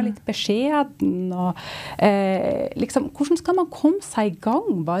kan jo være litt beskjeden. Og, liksom, hvordan skal man komme seg i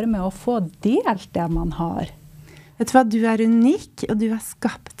gang bare med å få delt det man har? Vet du hva, du unik, og du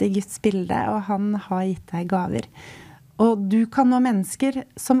skapt i Guds bilde, og han har gitt deg gaver. Og du kan nå mennesker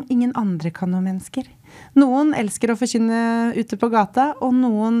som ingen andre kan nå mennesker. Noen elsker å forkynne ute på gata, og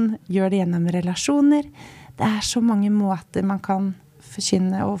noen gjør det gjennom relasjoner. Det så mange måter man kan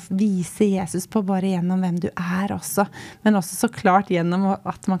forkynne og vise Jesus på, bare gjennom hvem du også. Men også så klart gjennom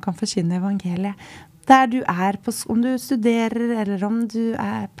at man kan forkynne evangeliet. Der du på, om du studerer, eller om du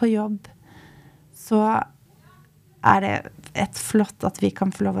på jobb, så det et flott at vi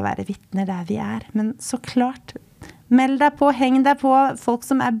kan få lov å være vittner der vi Men så klart, meld deg på, heng deg på folk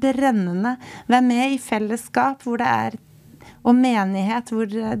som brennende. Vær med i fellesskap hvor det og menighet hvor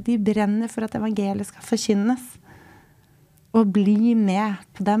de brenner for at evangeliet skal forkynnes. Og bli med.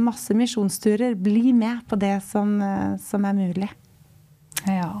 Det masse misjonsturer. Bli med på det som mulig.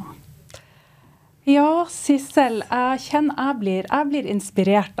 Ja. Ja, Sissel, jeg kjenner jeg blir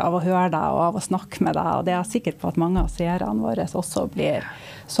inspirert av å høre deg og av å snakke med deg, og det jeg sikker på at mange av seerne våre også blir.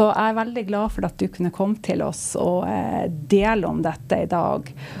 Så jeg veldig glad for at du kunne komme til oss og dele om dette i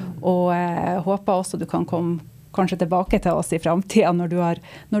dag. Og jeg håper også du kan komme kanskje tilbake til oss i fremtiden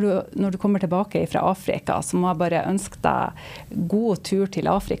når du kommer tilbake fra Afrika. Så må jeg bare ønske deg god tur til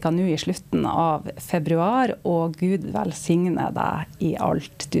Afrika nå i slutten av februar, og Gud velsigne deg i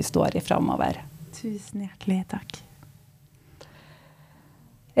alt du står i fremover. Tusen hjertelig takk.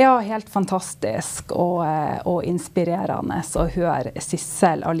 Ja, helt fantastisk og inspirerende å høre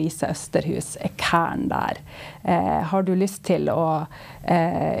Sissel Alice Østerhus kern der. Har du lyst til å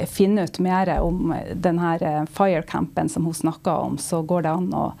finne ut mer om denne firecampen som hun snakket om, så går det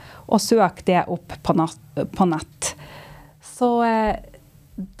an å søke det opp på nett. Så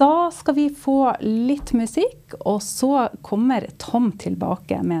da skal vi få litt musikk, og så kommer Tom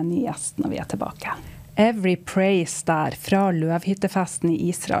tilbake med en ny gjest når vi tilbake. Every Praise der fra løvhyttefesten i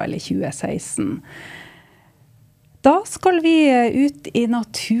Israel i 2016. Da skal vi ut i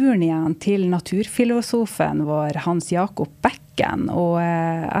naturen igjen til naturfilosofen vår, Hans Jakob Bekken. Og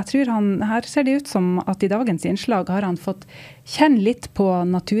jeg tror her ser det ut som at i dagens innslag har han fått kjenne litt på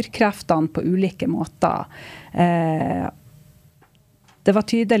naturkreftene på ulike måter. Det var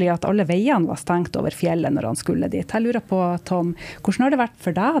tydelig at alle veiene var stengt over fjellet når han skulle dit. Jeg lurer på, Tom, hvordan har det vært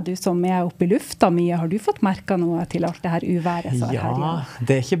for deg, du som oppe i lufta mye? Har du fått merket noe til alt det her uværet? Ja,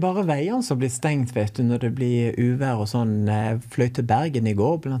 det ikke bare veiene som blir stengt, vet du, når det blir uvær og sånn. Jeg fløy til Bergen i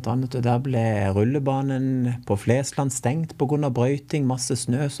går, blant annet, og der ble rullebanen på Flesland stengt på grunn av brøyting, masse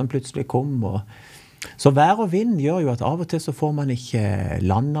snø som plutselig kom, så vær og vind gjør jo at av og til så får man ikke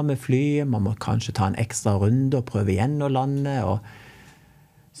landa med fly, man må kanskje ta en ekstra runde og prøve igjen å lande,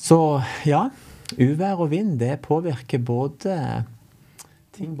 så ja, uvær og vind, det påvirker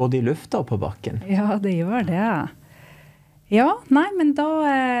ting både i lufta og på bakken. Ja, det gjør det. Ja, nei, men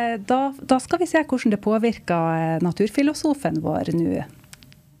da skal vi se hvordan det påvirker naturfilosofen vår nå.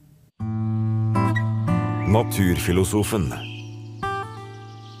 Naturfilosofen.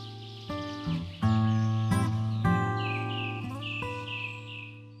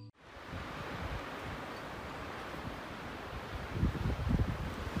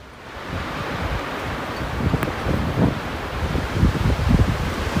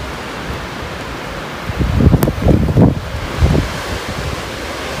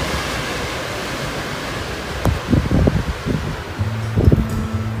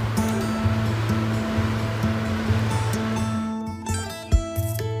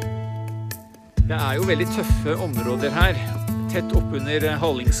 Det jo veldig tøffe områder her, tett opp under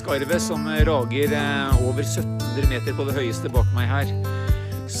Hallingskarvet som rager over 1700 meter på det høyeste bak meg her.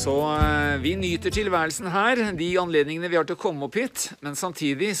 Så vi nyter tilværelsen her, de anledningene vi har til å komme opp hit, men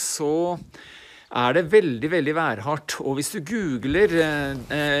samtidig så det veldig, veldig værhardt. Og hvis du googler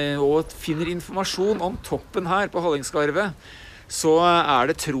og finner informasjon om toppen her på Hallingskarvet, så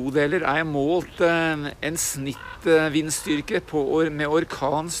det trodeler, målt en snittvindstyrke med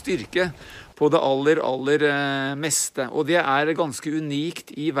orkanstyrke på det aller meste. Og det ganske unikt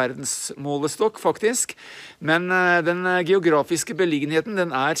i verdensmålestokk, faktisk. Men den geografiske beliggenheten,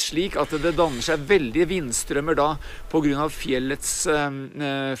 den slik at det danner seg veldige vindstrømmer da, på grunn av fjellets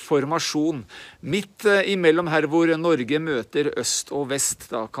formasjon. Midt imellom her hvor Norge møter øst og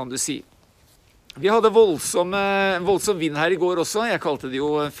vest, da, kan du si. Vi hadde voldsom vind her i går også. Jeg kalte det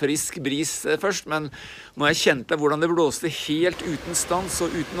jo frisk bris først, men når jeg kjente hvordan det blåste helt uten stans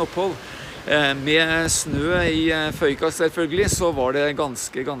og uten opphold, med snø i føyka selvfølgelig, så var det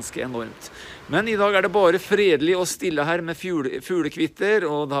ganske enormt. Men i dag det bare fredelig og stille her med fuglekvitter,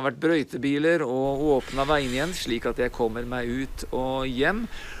 og det har vært brøytebiler og åpnet veien igjen, slik at jeg kommer meg ut og hjem.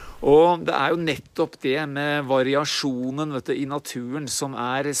 Og det jo nettopp det med variasjonen, vet du, i naturen som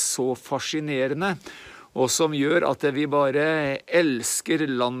så fascinerende, og som gjør at vi bare elsker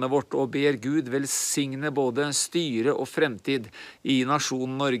landet vårt og ber Gud velsigne både styre og fremtid i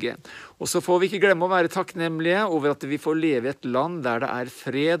nasjonen Norge. Og så får vi ikke glemme å være takknemlige over at vi får leve i et land der det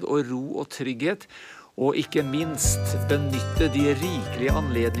fred og ro og trygghet, og ikke minst benytte de rikelige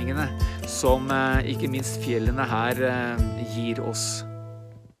anledningene som ikke minst fjellene her gir oss.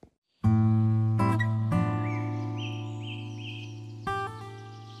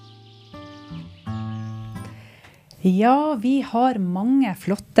 Ja, vi har mange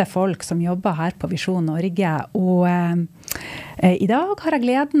flotte folk som jobber her på Visjon Norge, og i dag har jeg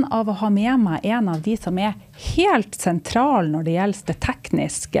gleden av å ha med meg en av de som helt sentral når det gjelder det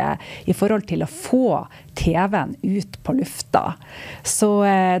tekniske i forhold til å få TV-en ut på lufta. Så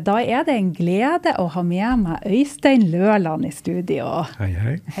da det en glede å ha med meg Øystein Løland i studio. Hei,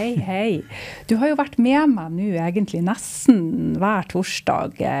 hei. Hei, hei. Du har jo vært med meg nå egentlig nesten hver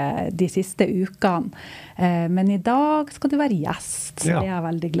torsdag de siste ukene. Men i dag skal du være gjest, så det jeg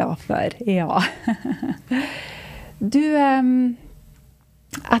veldig glad for. Ja. Du,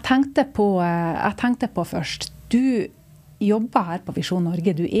 jeg tenkte på først, du jobber her på Visjon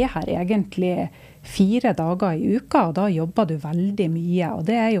Norge, du her egentlig 4 dager i uka, og da jobber du veldig mye, og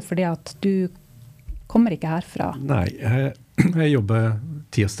det jo fordi at du kommer ikke herfra. Nei, jeg jobber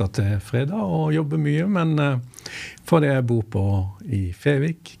tirsdag til fredag og jobber mye, men fordi jeg bor i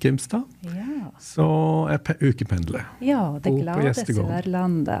Fevik, Grimstad, så ukependler. Ja, det Bor på glade Gjestegården.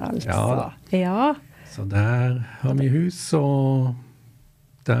 Sørlandet, altså. Ja da. Så der har vi hus, og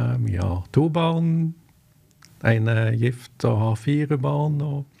der vi har 2 barn. Den ene er gift og har 4 barn,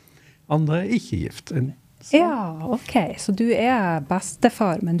 og andre er ikke gift. Ja, ok. Så du er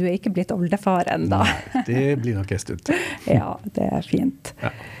bestefar, men du er ikke blitt oldefar enda. Nei, det blir nok en stund. Ja, det er fint.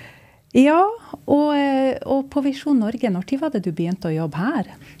 Ja, og på Visjon Norge, når tid var det du begynte å jobbe her?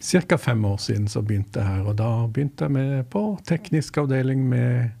 Cirka 5 år siden så begynte jeg her, og da begynte jeg med på teknisk avdeling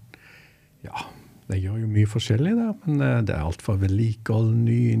med, ja, det gjør jo mye forskjellig der, men det er alt fra vedlikehold,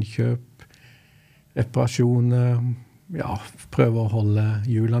 nyinnkjøp, reparasjoner, ja, prøve å holde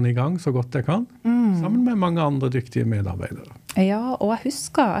hjulene i gang så godt jeg kan, sammen med mange andre dyktige medarbeidere. Ja, og jeg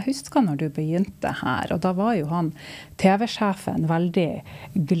husker når du begynte her, og da var jo han TV-sjefen veldig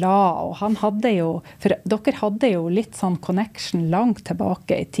glad, og han hadde jo, for dere hadde jo litt sånn connection langt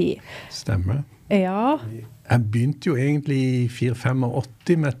tilbake i tid. Stemmer. Ja. Jeg begynte jo egentlig i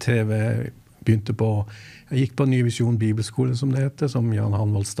 84-85 med TV, jeg gikk på Ny Visjon Bibelskole, som det heter, som Jan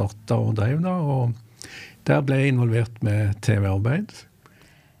Hanvold startet og drev da, og der ble jeg involvert med TV-arbeid.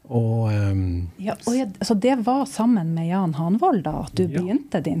 Så det var sammen med Jan Hanvold da, at du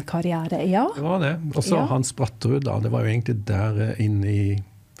begynte din karriere? Ja, det var det. Og så Hans Bratterud da, det var jo egentlig der inne i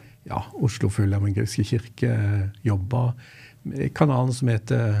Oslo Full-Evangeliske Kirke jobbet med kanalen som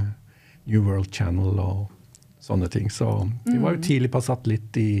heter New World Channel og sånne ting. Så de var jo tidlig på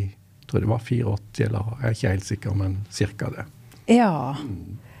satellitt i, jeg tror det var 84, eller jeg er ikke helt sikker, men cirka det. Ja,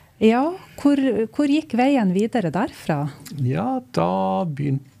 hvor gikk veien videre derfra? Ja, da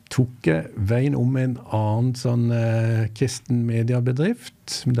tok jeg veien om en annen sånn kristen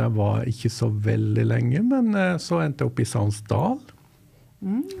mediebedrift. Der var jeg ikke så veldig lenge, men så endte jeg opp i Sandsdal.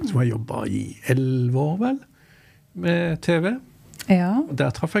 Så jeg jobbet i 11 år vel, med TV. Ja. Og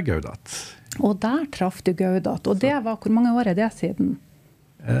der traff jeg Gaudat. Og der traff du Gaudat, og det var, hvor mange år er det siden?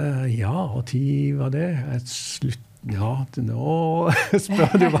 Og tid var det? Ja, nå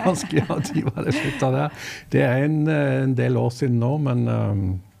spør du vanskelig. Ja, tid var det slutt av det. Det er en del år siden nå, men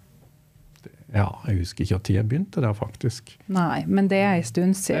jeg husker ikke at tid jeg begynte der faktisk. Nei, men det er en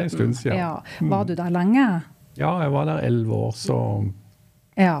stund siden. Det er en stund siden, ja. Var du der lenge? Ja, jeg var der 11 år, så...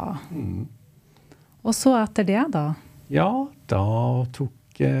 Ja. Og så etter det da? Ja, da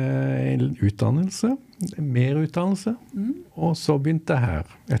tok jeg en utdannelse, mer utdannelse, og så begynte jeg her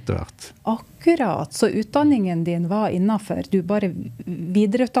etter hvert. Akkurat, så utdanningen din var innenfor, du bare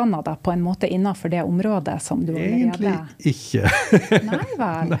videreutdannet deg på en måte innenfor det området som du allerede... Egentlig ikke. Nei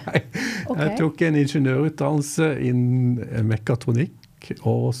vel? Nei, jeg tok en ingeniørutdannelse innen mekatronikk,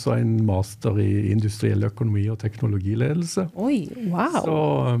 og så en master i industriell økonomi og teknologiledelse. Oi, wow! Så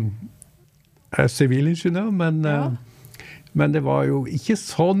jeg er sivilingeniør, men det var jo ikke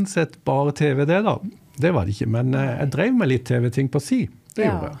sånn sett bare TV det da. Det var det ikke, men jeg drev med litt TV-ting på si. Det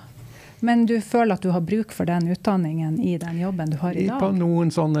gjorde jeg. Men du føler at du har bruk for den utdanningen i den jobben du har i dag? På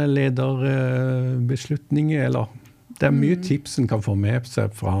noen sånne lederbeslutninger, eller det er mye tips en kan få med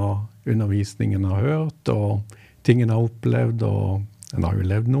seg fra undervisningen en har hørt, og ting en har opplevd, og en har jo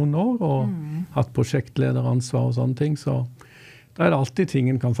levd noen år, og hatt prosjektlederansvar og sånne ting, så da er det alltid ting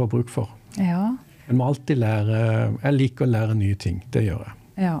en kan få bruk for. Ja. En må alltid lære, jeg liker å lære nye ting, det gjør jeg.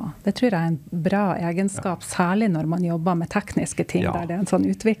 Ja, det tror jeg er en bra egenskap, særlig når man jobber med tekniske ting, der det er en sånn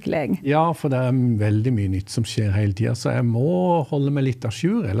utvikling. Ja, for det er veldig mye nytt som skjer hele tiden, så jeg må holde meg litt à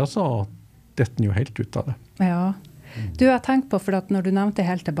jour, ellers så detter den jo helt ut av det. Ja. Du har tenkt på, for at når du nevnte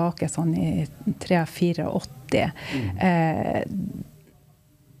helt tilbake sånn i 3-84,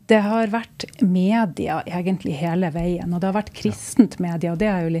 det har vært media egentlig hele veien, og det har vært kristent media, og det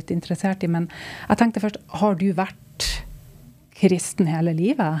er jeg jo litt interessert i, men jeg tenkte først, har du vært kristen hele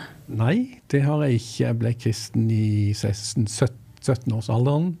livet? Nei, det har jeg ikke. Jeg ble kristen i 17 års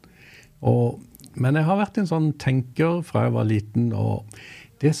alderen. Men jeg har vært en sånn tenker fra jeg var liten, og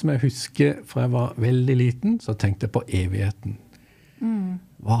det som jeg husker fra jeg var veldig liten, så tenkte jeg på evigheten.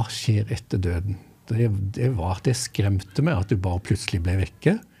 Hva skjer etter døden? Det skremte meg at du bare plutselig ble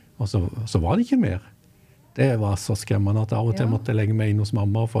vekke, og så var det ikke mer. Det var så skremmende at av og til måtte jeg legge meg inn hos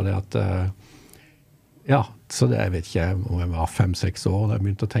mamma for det at så det, jeg vet ikke om jeg var 5-6 år da jeg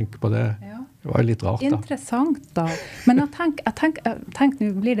begynte å tenke på det. Det var jo litt rart da. Interessant da. Men jeg tenk, nå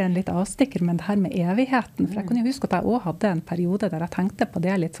blir det en litt avstikker, men det her med evigheten, for jeg kunne jo huske at jeg også hadde en periode der jeg tenkte på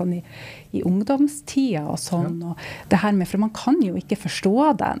det litt sånn i ungdomstida og sånn, og det her med, for man kan jo ikke forstå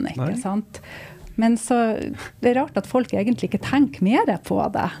den, ikke sant? Men så det er rart at folk egentlig ikke tenker mer på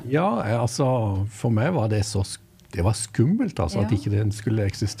det. Ja, altså for meg var det så det var skummelt, altså, at ikke den skulle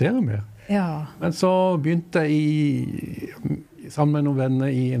eksistere mer. Ja. Men så begynte jeg sammen med noen venner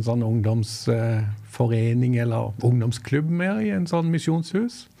i en sånn ungdomsforening eller ungdomsklubb mer i en sånn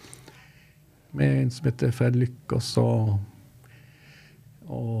misjonshus. Med en som heter Fred Lykkers og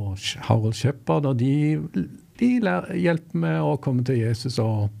Harald Shepard, og de hjelper meg å komme til Jesus,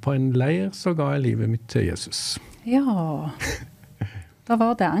 og på en leir så ga jeg livet mitt til Jesus. Ja. Da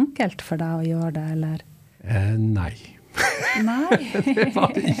var det enkelt for deg å gjøre det, eller? Nei. Nei. Det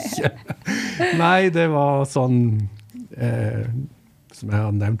var det ikke. Nei, det var sånn, som jeg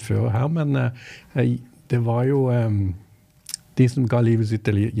har nevnt før her, men det var jo de som ga livet sitt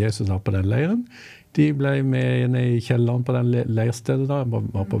til Jesus på den leiren. De ble med ned i kjelleren på den leirstedet da,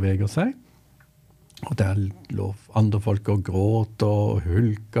 var på vei å si. Og der lå andre folk og gråt og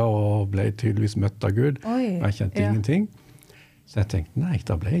hulka og ble tydeligvis møtt av Gud. Oi, jeg kjente ingenting. Så jeg tenkte, nei,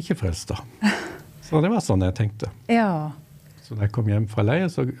 da ble jeg ikke frelst da. Så det var sånn jeg tenkte. Ja. Så da jeg kom hjem fra leir,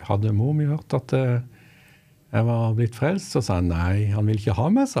 så hadde mor mi hørt at jeg var blitt frelst, og sa nei, han vil ikke ha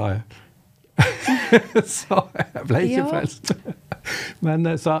meg, sa jeg. Så jeg ble ikke frelst. Men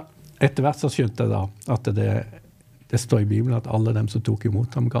så etter hvert så skjønte jeg da at det står i Bibelen at alle dem som tok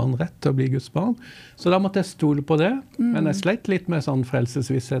imot ham ga han rett til å bli Guds barn. Så da måtte jeg stole på det. Men jeg sleit litt med sånn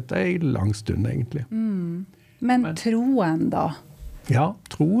frelsesvisshet en lang stund egentlig. Men troen da? Ja,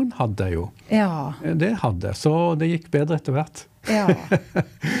 troen hadde jeg jo. Ja. Det hadde jeg, så det gikk bedre etter hvert. Ja.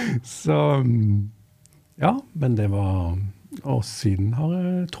 Så ja, men det var... Og siden har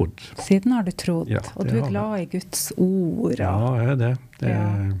jeg trodd. Siden har du trodd, ja, og du glad i Guds ord. Ja, jeg det.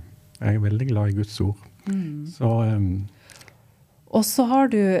 Jeg veldig glad i Guds ord. Så, og så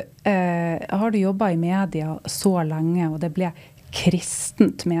har du jobbet i media så lenge, og det ble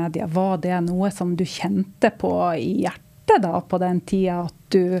kristent media. Var det noe som du kjente på i hjertet da, på den tiden, at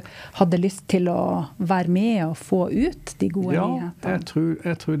du hadde lyst til å være med og få ut de gode nyhetene? Ja,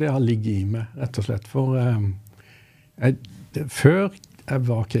 jeg tror det har ligget i meg, rett og slett. For før jeg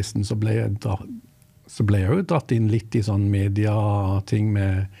var kristen, så ble jeg jo dratt inn litt i sånn media-ting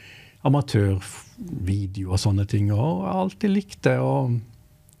med amatørvideo og sånne ting, og jeg har alltid likt det, og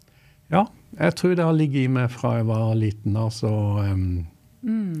ja, jeg tror det har ligget i meg fra jeg var liten, altså,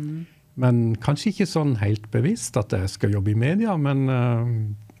 men kanskje ikke sånn helt bevisst at jeg skal jobbe i media, men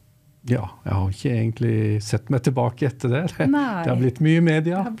ja, jeg har ikke egentlig sett meg tilbake etter det. Det har blitt mye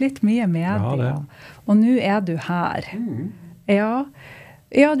media. Det har blitt mye media, ja, og nå er du her.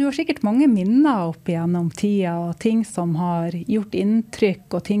 Ja, du har sikkert mange minner opp igjennom tida, og ting som har gjort inntrykk,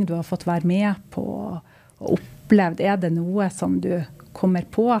 og ting du har fått være med på og opplevd. Er det noe som du kommer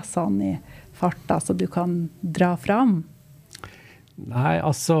på sånn i farta, så du kan dra fram? Nei,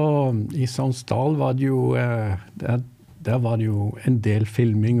 altså, i Sognsdal var det jo, der var det jo en del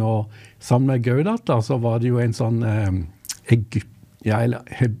filming, og sammen med Gaudat, så var det jo en sånn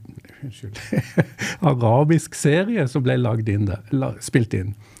arabisk serie som ble spilt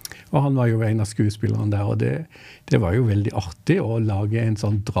inn. Og han var jo en av skuespillerne der, og det var jo veldig artig å lage en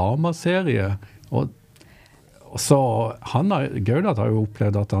sånn dramaserie. Og så Gaudat har jo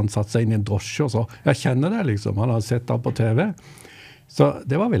opplevd at han satt seg inn i en drosje, og så, jeg kjenner det liksom, han har sett det på TV. Så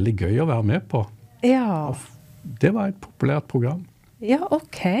det var veldig gøy å være med på. Ja. Det var et populært program. Ja,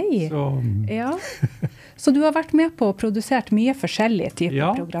 ok. Så du har vært med på å produsert mye forskjellige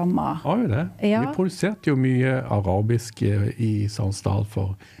typer programmer. Ja, jo det. Vi produserte jo mye arabisk i Sognsdal,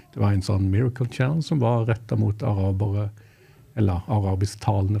 for det var en sånn Miracle Channel som var rettet mot arabere, eller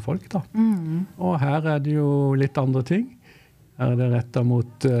arabisktalende folk da. Og her er det jo litt andre ting. Her er det rettet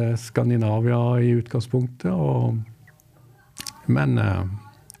mot Skandinavia i utgangspunktet, men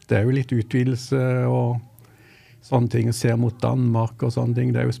det er jo litt utvidelse og sånne ting, å se mot Danmark og sånne ting,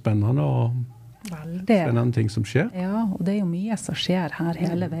 det er jo spennende, og spennende ting som skjer. Ja, og det er jo mye som skjer her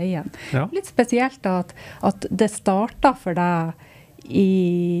hele veien. Ja. Litt spesielt at det startet for deg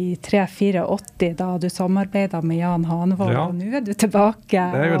i 83, da du samarbeidet med Jan Hanevold, og nå er du tilbake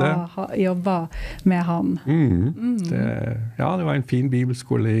og jobber med han. Det var en fin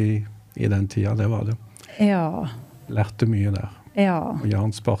bibelskole i den tiden, det var det. Ja. Lærte mye der. Ja. Og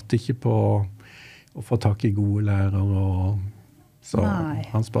Jan sparte ikke på å få tak i gode lærere, så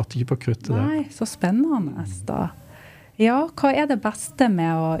han sparte ikke på kruttet der. Nei, så spennende da. Ja, hva er det beste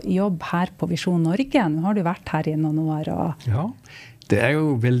med å jobbe her på Visjon Norge? Nå har du vært her i noen år. Ja, det er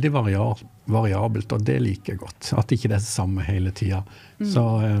jo veldig variabelt, og det liker jeg godt. At ikke det er det samme hele tiden. Så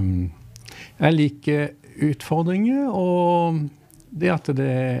jeg liker utfordringer, og det at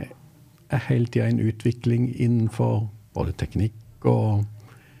det er hele tiden en utvikling innenfor både teknikk og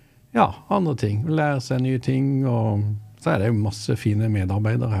andre ting. Lære seg nye ting, og så er det jo masse fine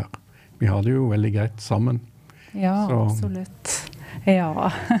medarbeidere her. Vi har det jo veldig greit sammen. Ja, Så, absolutt.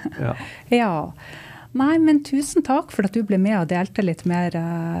 Ja. ja. Ja. Nei, men tusen takk for at du ble med og delte litt mer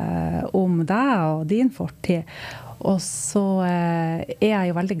om deg og din fortid. Og så er jeg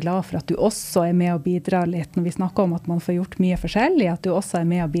jo veldig glad for at du også er med og bidrar litt, når vi snakker om at man får gjort mye forskjellig, at du også er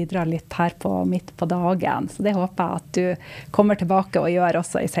med og bidrar litt her på Midt på dagen. Så det håper jeg at du kommer tilbake og gjør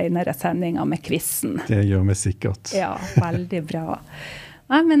også i senere sendinger med quizen. Det gjør vi sikkert. Ja, veldig bra.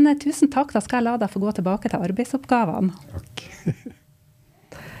 Nei, men tusen takk. Da skal jeg la deg få gå tilbake til arbeidsoppgavene. Takk.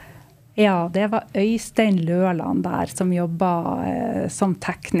 Ja, det var Øystein Løland der som jobber som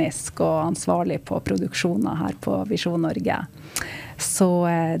teknisk og ansvarlig på produksjoner her på Visjon Norge. Så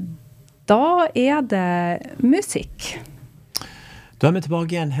da er det musikk. Da er vi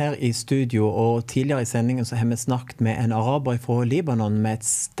tilbake igjen her i studio, og tidligere i sendingen så har vi snakket med en araber fra Libanon med et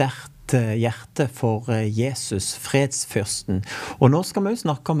sterkt hjerte for Jesus, fredsfyrsten. Og nå skal vi jo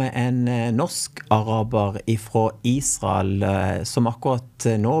snakke med en norsk araber fra Israel, som akkurat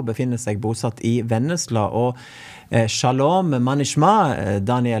nå befinner seg bosatt i Vennesla. Og shalom, manishma,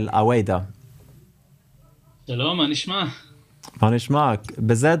 Daniel Aweida. שלום, מה נשמע? מה נשמע?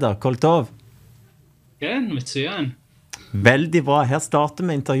 בסדר, כל טוב? כן, מצוין. Veldig bra. Her starter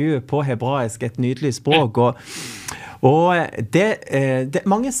vi intervjuet på hebraisk, et nydelig språk. Og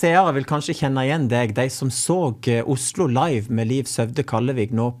mange seere vil kanskje kjenne igjen deg, de som så Oslo Live med Liv Søvde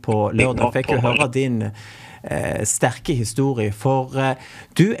Kallevik nå på lørdag. Fikk jo høre din sterke historie, for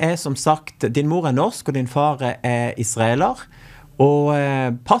du er som sagt, din mor er norsk og din far er israeler, og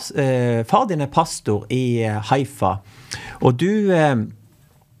far din er pastor i Haifa, og du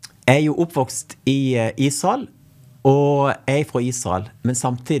er jo oppvokst i Israel, og er fra Israel, men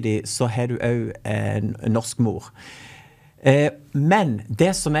samtidig så har du også en norsk mor. Men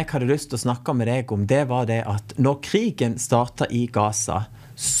det som jeg hadde lyst til å snakke med deg om, det var det at når krigen startet i Gaza,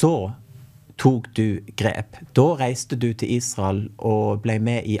 så tok du grep. Da reiste du til Israel og ble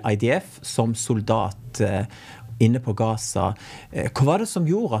med i IDF som soldat inne på Gaza. Hva var det som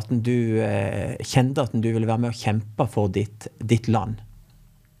gjorde at du kjente at du ville være med å kjempe for ditt land?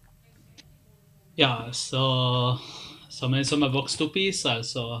 Ja, så som en som har vokst opp i Israel,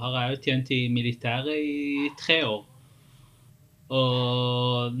 så har jeg jo tjent i militæret i 3 år.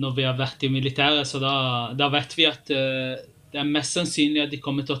 Og når vi har vært i militæret, så da vet vi at det er mest sannsynlig at de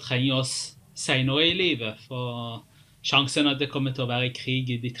kommer til å trenge oss senere i livet. For sjansen at det kommer til å være krig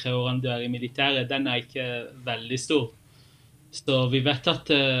i de 3 årene du er i militæret, den er ikke veldig stor. Så vi vet at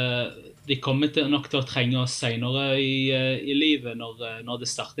de kommer nok til å trenge oss senere i livet når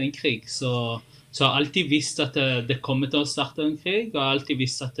det starter en krig. Så jeg har alltid visst at det kommer til å starte en krig, og jeg har alltid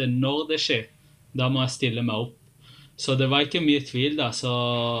visst at når det skjer, da må jeg stille meg opp. Så det var ikke mye tvil da, så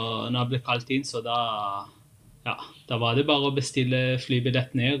når jeg ble kalt inn, så da var det bare å bestille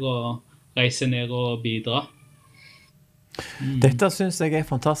flybillett ned og reise ned og bidra. Dette synes jeg er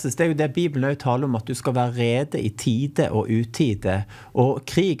fantastisk. Det er jo det Bibelen også taler om, at du skal være rede i tide og utide. Og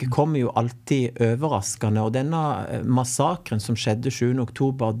krig kommer jo alltid overraskende, og denne massakren som skjedde 7.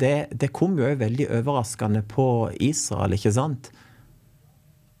 oktober, det kom jo også veldig overraskende på Israel, ikke sant?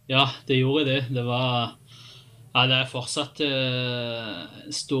 Ja, det gjorde det. Det er fortsatt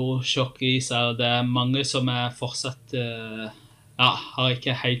stor sjokk i Israel. Det er mange som er fortsatt har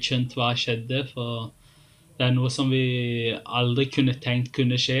ikke helt skjønt hva skjedde, for det er noe som vi aldri kunne tenkt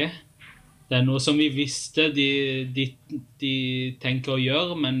kunne skje. Det er noe som vi visste de tenker å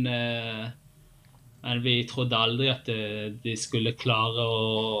gjøre, men vi trodde aldri at de skulle klare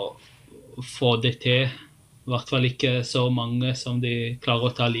å få det til. I hvert fall ikke så mange som de klarer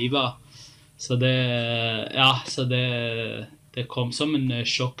å ta livet av. Så det kom som en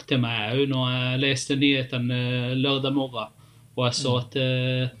sjokk til meg også når jeg leste nyhetene lørdag morgen, og jeg så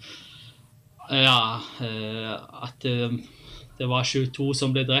at det var 22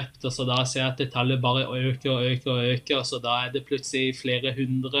 som ble drept, og så da ser jeg at tallet bare øker, og så da er det plutselig flere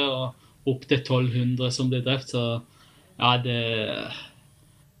hundre og opp til 1200 som ble drept, så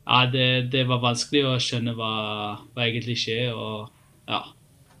det var vanskelig å skjønne hva egentlig skjer, og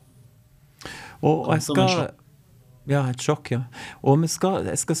jeg skal... Ja, et sjokk, ja. Og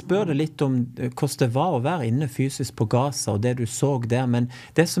jeg skal spørre deg litt om hvordan det var å være inne fysisk på Gaza, og det du så der, men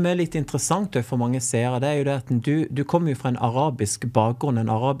det som er litt interessant for mange seere, det er jo det at du kommer jo fra en arabisk bakgrunn,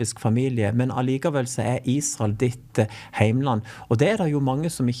 en arabisk familie, men allikevel så er Israel ditt heimland, og det er det jo mange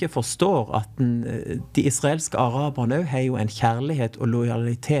som ikke forstår, at de israelske araberne også har jo en kjærlighet og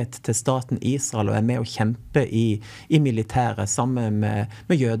lojalitet til staten Israel, og er med å kjempe i militæret sammen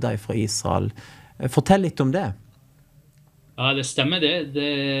med jøder fra Israel. Fortell litt om det. Ja, det stemmer det.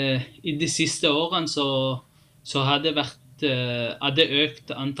 I de siste årene så har det økt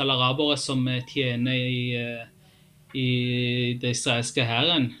antall arabere som tjener i det israelske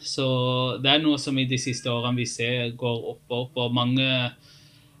hæren. Så det noe som i de siste årene vi ser går opp og opp, og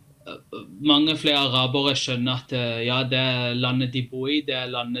mange flere arabere skjønner at ja, det landet de bor i, det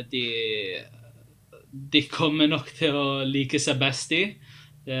landet de kommer nok til å like seg best i.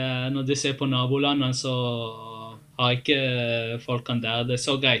 Når du ser på nabolandene, så har ikke folkene der det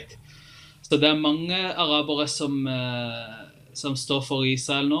så greit. Så det mange arabere som står for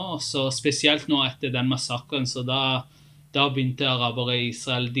Israel nå, så spesielt nå etter den massakren, så da begynte arabere i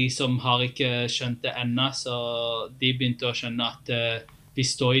Israel, de som har ikke skjønt det ennå, så de begynte å skjønne at vi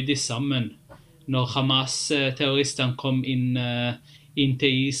står i de sammen. Når Hamas-terroristene kom inn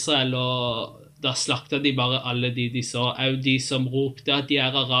til Israel, og da slaktet de bare alle de så, og de som ropte at de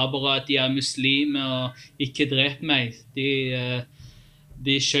arabere, at de muslimer, og ikke drep meg.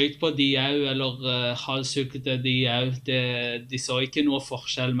 De skjøt på de også, eller halshugde de også. De så ikke noe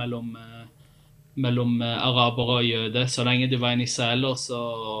forskjell mellom arabere og jøder. Så lenge du var en israeler,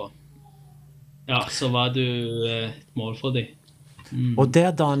 så var du et mål for dem. Og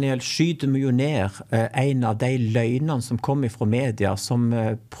der, Daniel, skyter vi jo ned en av de løgnene som kommer fra media, som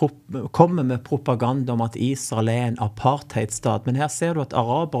kommer med propaganda om at Israel en apartheidstat. Men her ser du at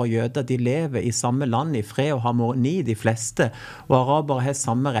arabere og jøder, de lever i samme land, i fred og harmoni, de fleste. Og arabere har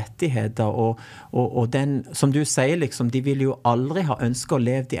samme rettigheter, og den, som du sier, liksom, de vil jo aldri ha ønsket å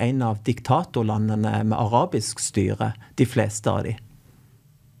leve i en av diktatorlandene med arabisk styre, de fleste av de.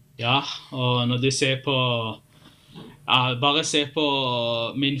 Ja, og når du ser på bare se på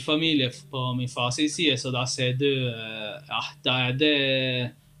min familie på min fars side, så da ser du, da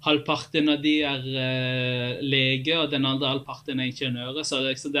det halvparten av de lege, og den andre halvparten ingeniører, så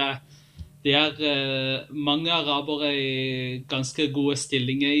det mange arabere i ganske gode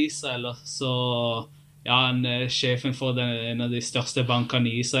stillinger i Israel, så ja, sjefen for en av de største bankene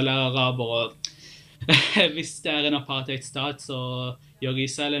i Israel araber, og hvis det en apartheidstat, så gjør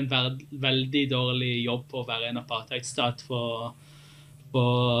Israel en veldig dårlig jobb på å være en apartheidstat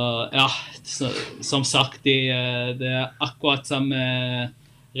ja, som sagt, det akkurat samme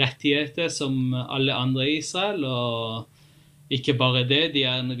rettigheter som alle andre i Israel, og ikke bare det,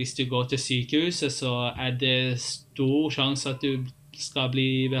 hvis du går til sykehuset, så det stor sjanse at du skal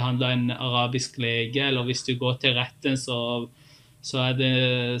bli behandlet av en arabisk lege, eller hvis du går til retten, så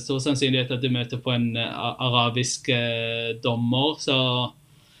det stor sannsynlighet at du møter på en arabisk dommer. Så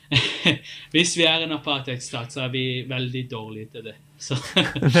hvis vi en apartheidstat, så vi veldig dårlige til det.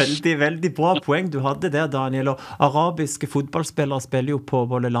 Veldig, veldig bra poeng du hadde der, Daniel. Og arabiske fotballspillere spiller jo på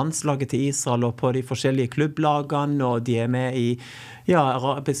både landslaget til Israel og på de forskjellige klubblagene, og de med i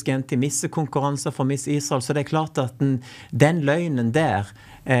arabisk anti-missekonkurranser for Miss Israel. Så det klart at den løgnen der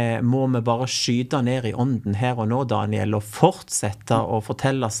må vi bare skyte ned i ånden her og nå, Daniel, og fortsette å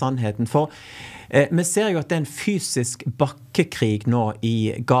fortelle sannheten. For vi ser jo at det en fysisk bakkekrig nå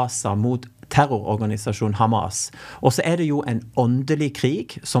i Gaza mot terrororganisasjonen Hamas. Og så det jo en åndelig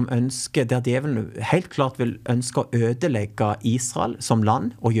krig som der djevelen helt klart vil ønske å ødelegge Israel som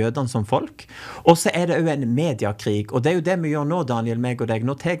land og jødene som folk. Og så det jo en mediakrig, og det jo det vi gjør nå, Daniel, meg og deg.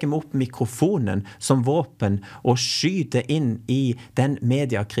 Nå tar vi opp mikrofonen som våpen og skyter inn i den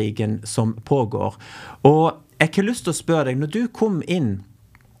mediakrigen som pågår. Og jeg har lyst til å spørre deg, når du kom inn,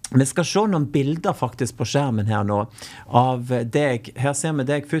 vi skal se noen bilder faktisk på skjermen her nå av deg. Her ser vi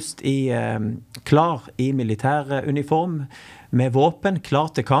deg først klar i militæruniform med våpen,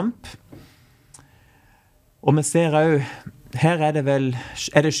 klar til kamp. Og vi ser også, her det vel,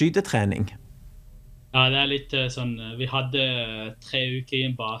 det skytetrening? Ja, det litt sånn, vi hadde 3 uker i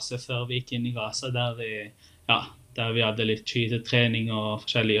en base før vi gikk inn i Gaza, der vi hadde litt skytetrening og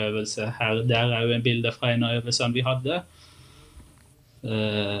forskjellige øvelser. Der jo en bilde fra en av øvelsene vi hadde.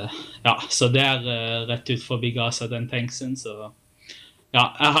 Så det rett ut forbi Gaza, den tanksen, så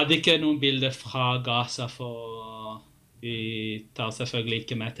jeg hadde ikke noen bilder fra Gaza, for vi tar selvfølgelig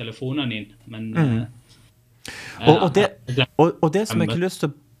ikke med telefonen inn, men og det som jeg har lyst til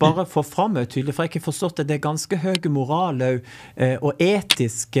å bare få fram tydelig, for jeg har forstått at det ganske høye moral og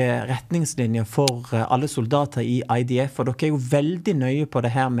etiske retningslinjer for alle soldater i IDF, og dere jo veldig nøye på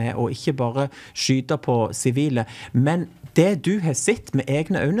det her med å ikke bare skyte på sivile, men det du har sett med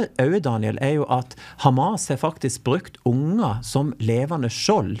egne øyne, Daniel, jo at Hamas har faktisk brukt unger som levende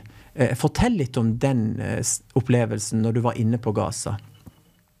skjold. Fortell litt om den opplevelsen når du var inne på Gaza.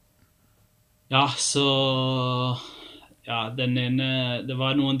 Ja, så den ene, det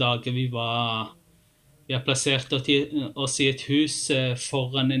var noen dager vi har plassert oss i et hus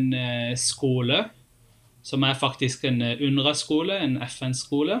foran en skole, som faktisk en UNRWA-skole, en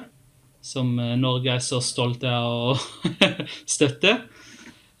FN-skole, som Norge så stolt av å støtte.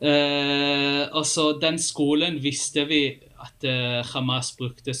 Altså, den skolen visste vi at Hamas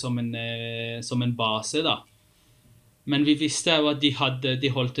brukte som en base da. Men vi visste jo at de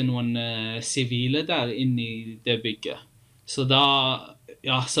holdt noen sivile der inne i det bygget. Så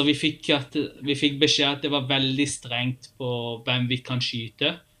så vi fikk beskjed at det var veldig strengt på hvem vi kan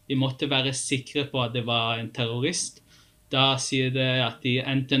skyte. Vi måtte være sikre på at det var en terrorist. Da sier det at de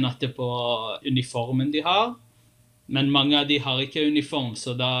enten at det på uniformen de har, men mange av de har ikke uniform,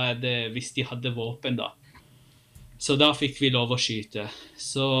 så da det hvis de hadde våpen da. Så da fikk vi lov å skyte.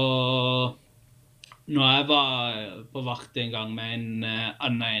 Så når jeg var på vakt en gang med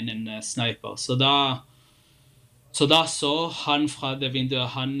en sniper, så da så han fra det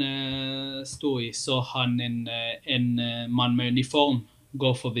vinduet han stod i, så han en mann med uniform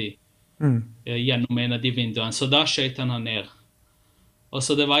gå forbi gjennom en av de vinduene. Så da skjøt han ned. Og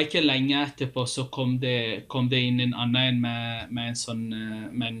så det var ikke lenge etterpå, så kom det inn en annen med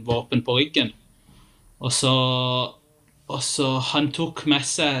en våpen på ryggen. Og så han tok med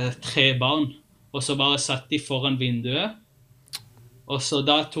seg 3 barn, og så bare satt de foran vinduet. Og så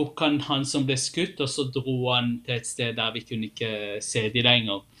da tok han som ble skutt, og så dro han til et sted der vi kunne ikke se de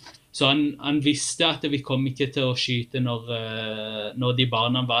lenger. Så han visste at vi kom ikke til å skyte når de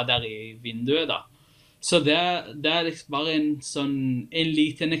barna var der i vinduet da. Så det liksom bare en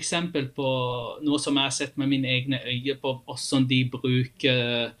liten eksempel på noe som jeg har sett med mine egne øyne på hvordan de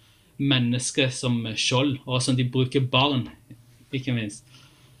bruker mennesker som skjold, og hvordan de bruker barn, ikke minst.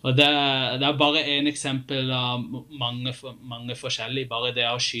 Og det bare en eksempel av mange forskjellige, bare det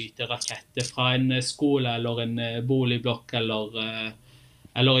å skyte raketter fra en skole eller en boligblokk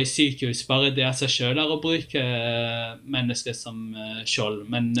eller i sykehus, bare det av seg selv å bruke mennesker som skjold.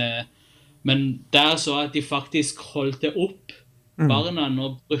 Men det så at de faktisk holdt det opp barna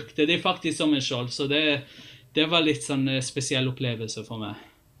og brukte de faktisk som en skjold, så det var litt sånn spesiell opplevelse for meg.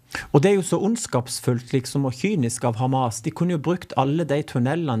 Og det jo så ondskapsfullt liksom, og kynisk av Hamas. De kunne jo brukt alle de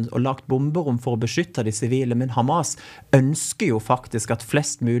tunnelene og lagt bomberom for å beskytte de sivile, men Hamas ønsker jo faktisk at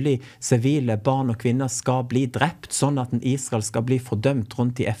flest mulig sivile barn og kvinner skal bli drept, sånn at Israel skal bli fordømt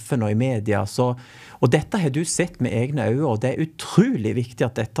rundt i FN og i media. Og dette har du sett med egne øyne, og det utrolig viktig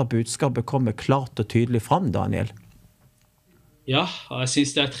at dette budskapet kommer klart og tydelig fram, Daniel. Ja, og jeg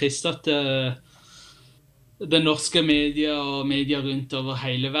synes det trist at den norske media og media rundt over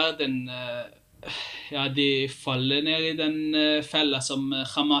hele verden, de faller ned i den fella som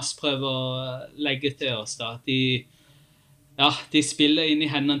Hamas prøver å legge til oss da. De spiller inn i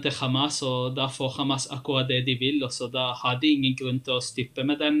hendene til Hamas, og da får Hamas akkurat det de vil, og så da har de ingen grunn til å styppe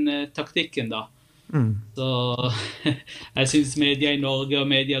med den taktikken da. Så jeg synes media i Norge og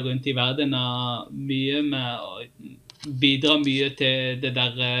media rundt i verden bidrar mye til det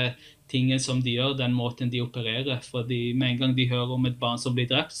der tingen som de gjør, den måten de opererer. Fordi med en gang de hører om et barn som blir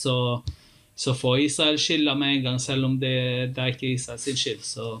drept, så får Israel skylda med en gang, selv om det ikke Israel sin skyld.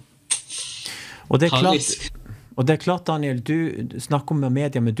 Og det klart, Daniel, du snakker om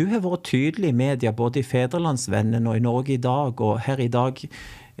media, men du har vært tydelig i media, både i Fedrelandsvennen og i Norge i dag, og her i dag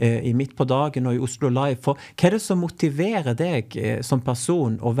i Midt på Dagen og i Oslo Live. For hva det som motiverer deg som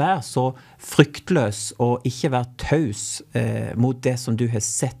person å være så fryktløs og ikke være taus mot det som du har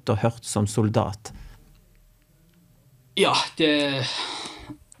sett og hørt som soldat? Ja,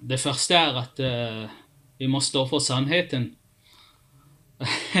 det første at vi må stå for sannheten.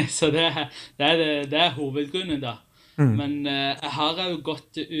 Så det hovedgrunnen da. Men jeg har jo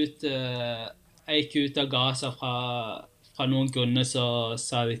gått ut, jeg gikk ut av Gaza fra noen grunner, så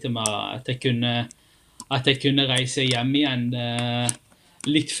sa de til meg at jeg kunne reise hjem igjen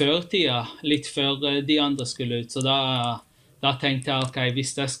litt før tida, litt før de andre skulle ut. Så da tenkte jeg, ok,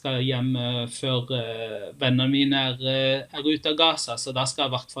 hvis jeg skal hjem før vennene mine er ute av Gaza, så da skal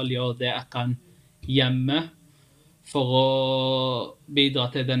jeg i hvert fall gjøre det jeg kan hjemme for å bidra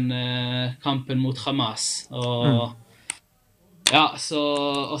til den kampen mot Hamas. Og bare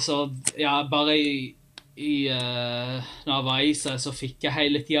når jeg var i Israel, så fikk jeg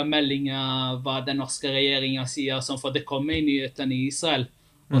hele tiden meldinger hva den norske regjeringen sier, som for det kommer i nyhetene i Israel.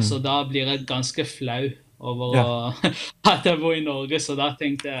 Og så da blir jeg ganske flau over at jeg bor i Norge, så da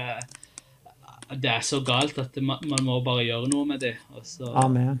tenkte jeg det så galt at man må bare gjøre noe med det.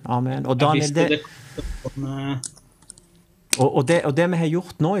 Amen. Og Daniel, Og det vi har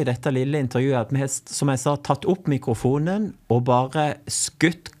gjort nå i dette lille intervjuet, at vi har, som jeg sa, tatt opp mikrofonen og bare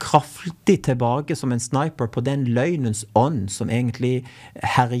skutt kraftig tilbake som en sniper på den løgnens ånd som egentlig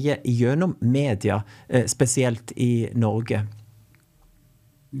herjer gjennom media, spesielt i Norge.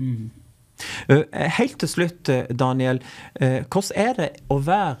 Helt til slutt, Daniel, hvordan det å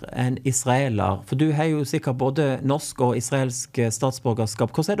være en israeler? For du har jo sikkert både norsk og israelsk statsborgerskap.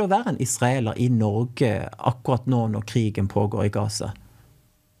 Hvordan det å være en israeler i Norge akkurat nå når krigen pågår i Gaza?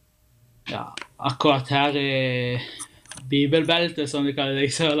 Ja, akkurat her i bibelbeltet, som vi kaller det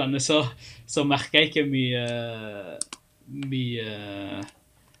i Sørlandet, så merker jeg ikke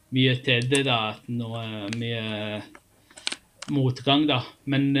mye til det da, mye motgang da,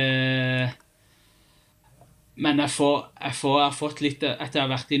 men jeg har fått litt, etter jeg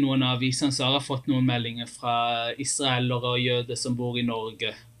har vært i noen aviser, så har jeg fått noen meldinger fra israelere og jøder som bor i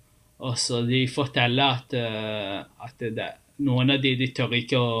Norge, og så de forteller at noen av de tør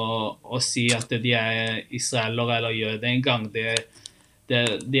ikke å si at de israelere eller jøder en gang. De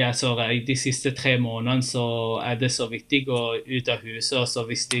så redd. De siste 3 månedene så det så vidt de går ut av huset, og så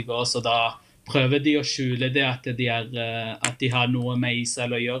hvis de går, så da prøver de å skjule det at de har noe med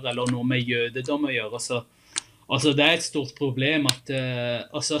Israel å gjøre, eller noe med jødedom å gjøre. Så det et stort problem at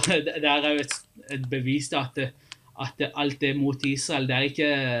det jo et bevis da, at alt det mot Israel, det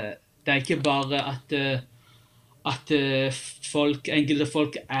ikke bare at enkelte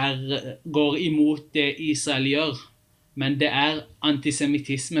folk går imot det Israel gjør, men det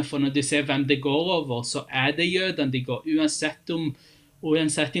antisemittisme, for når du ser hvem det går over, så det jødene de går, uansett om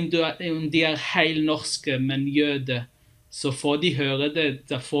de heilnorske, men jøder, så får de høre det,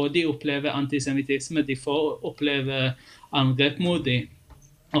 da får de oppleve antisemittisme, de får oppleve angrep mot dem,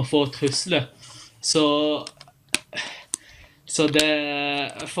 og får trusler. Så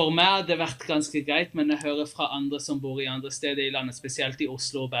for meg har det vært ganske greit, men jeg hører fra andre som bor i andre steder i landet, spesielt i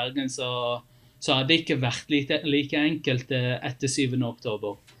Oslo og Bergen, så har det ikke vært like enkelt etter 7.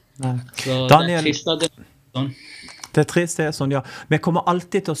 oktober. Nei. Så Daniel, det trist at det sånn. Det trist sånn, ja. Vi kommer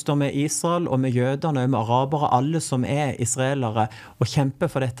alltid til å stå med Israel og med jøderne og med arabere, alle som israelere, og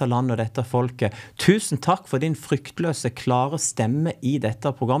kjempe for dette landet og dette folket. Tusen takk for din fryktløse, klare stemme i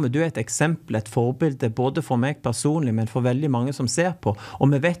dette programmet. Du et eksempel, et forbilde, både for meg personlig, men for veldig mange som ser på.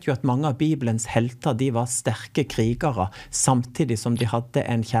 Og vi vet jo at mange av Bibelens helter, de var sterke krigere, samtidig som de hadde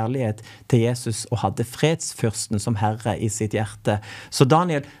en kjærlighet til Jesus og hadde fredsfyrsten som herre i sitt hjerte. Så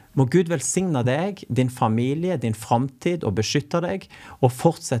Daniel, må Gud velsigne deg, din familie, din framtid og beskytte deg, og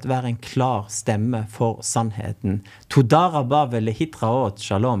fortsett være en klar stemme for sannheten. Toda rabba velehitraot,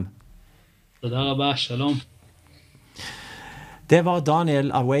 shalom. Toda rabba, shalom. Det var Daniel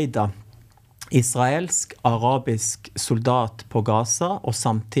Aweida, israelsk, arabisk soldat på Gaza, og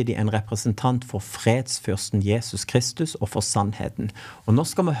samtidig en representant for fredsfyrsten Jesus Kristus og for sannheten. Og nå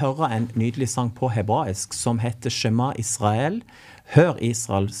skal vi høre en nydelig sang på hebraisk som heter Shema Israel, Hør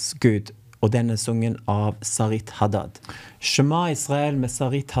Israels Gud, og den sungen av Sarit Haddad. Shema Israel med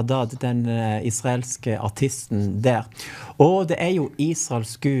Sarit Haddad, den israelske artisten der. Og det jo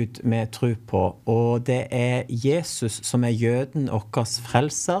Israels Gud vi tror på, og det Jesus som jøden okkes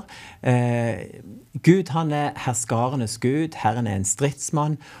frelser. Gud, han herskarenes Gud, Herren en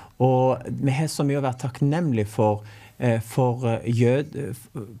stridsmann, og vi har så mye å være takknemlig for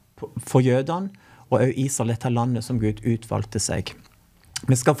jødene, og også Israel, dette landet som Gud utvalgte seg.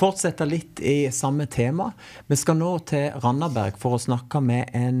 Vi skal fortsette litt i samme tema. Vi skal nå til Randaberg for å snakke med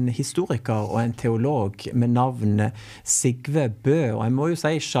en historiker og en teolog med navn Sigve Bø. Og jeg må jo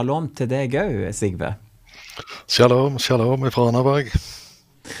si shalom til deg også, Sigve. Shalom fra Randaberg.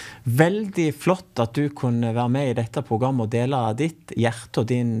 Veldig flott at du kunne være med i dette programmet og dele ditt hjerte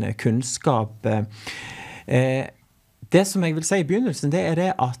og din kunnskap. Det som jeg vil si i begynnelsen, det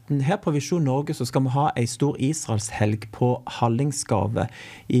det at her på Visjon Norge så skal vi ha en stor Israelshelg på Hallingsgave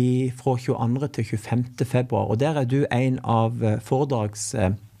fra 22. til 25. februar, og der du en av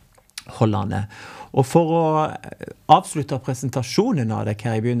foredragsholderne. Og for å avslutte presentasjonen av deg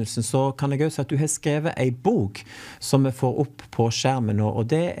her i begynnelsen, så kan jeg også si at du har skrevet en bok som vi får opp på skjermen nå,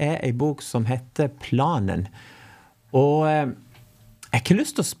 og det en bok som heter Planen. Og jeg har ikke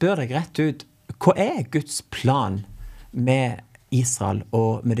lyst til å spørre deg rett ut, hva Guds plan med Israel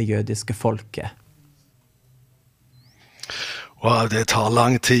og med det jødiske folket? Wow, det tar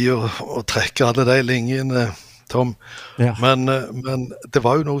lang tid å trekke alle de linjene, Tom. Ja. Men det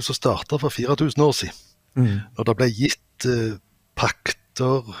var jo noe som startet for 4000 år siden, når det ble gitt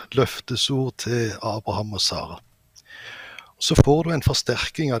pakter, løftesord til Abraham og Sara. Så får du en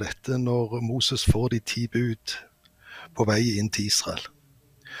forsterking av dette når Moses får de 10 bud på vei inn til Israel.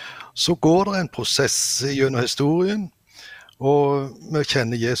 Så går det en prosess gjennom historien, og vi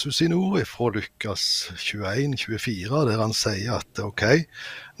kjenner Jesus sine ord fra Lukas 21-24, der han sier at ok,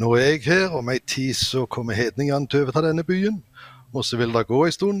 nå jeg her, om en tid så kommer hedningene til å overta denne byen, og så vil det gå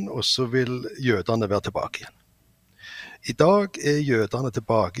en stund, og så vil jødene være tilbake igjen. I dag jødene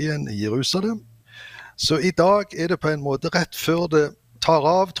tilbake igjen i Jerusalem. Så i dag det på en måte rett før det tar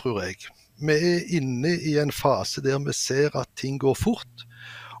av, tror jeg. Vi inne i en fase der vi ser at ting går fort,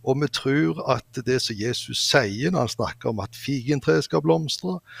 og vi tror at det som Jesus sier når han snakker om at figentreet skal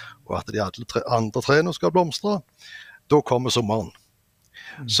blomstre, og at de andre trærne skal blomstre, da kommer sommeren.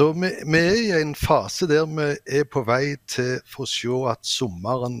 Så vi i en fase der vi på vei til for å se at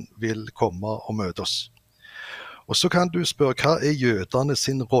sommeren vil komme og møte oss. Og så kan du spørre, hva jødene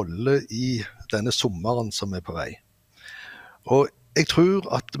sin rolle i denne sommeren som på vei? Og jeg tror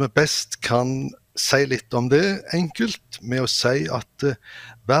at vi best kan si litt om det enkelt med å si at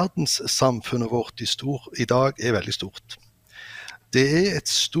verdenssamfunnet vårt i dag veldig stort. Det et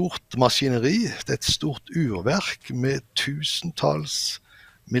stort maskineri, det et stort urverk med tusentalls,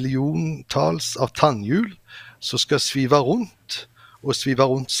 milliontalls av tannhjul som skal svive rundt, og svive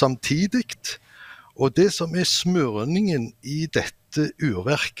rundt samtidig. Og det som smørningen i dette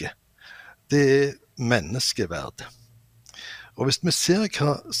urverket, det menneskeverdet. Og hvis vi ser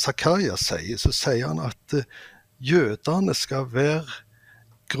hva Zacharias sier, så sier han at jødene skal være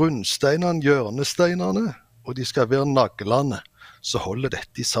grunnsteinene, hjørnesteinene, og de skal være naglene, så holder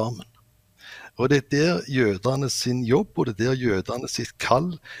dette sammen. Og det der jødene sin jobb, og det der jødene sitt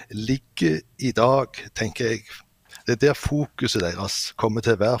kall ligger i dag, tenker jeg. Det der fokuset deres kommer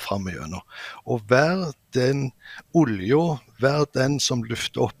til å være fremmegjennom. Og vær den olja, vær den som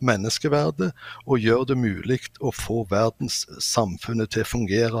løfter opp menneskeverdet, og gjør det mulig å få verdens samfunnet til å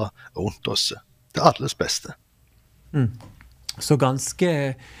fungere rundt oss. Det alles beste. Så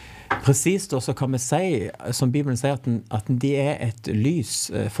ganske presist også kan vi si, som Bibelen sier, at de et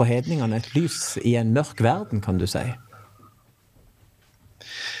lys for hedningene, et lys i en mørk verden, kan du si.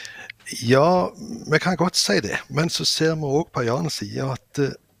 Ja, vi kan godt si det, men så ser vi også på Jan side at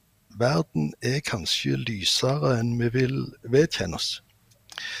verden kanskje lysere enn vi vil vedkjenne oss.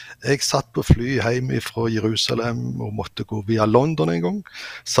 Jeg satt på fly hjem fra Jerusalem og måtte gå via London en gang,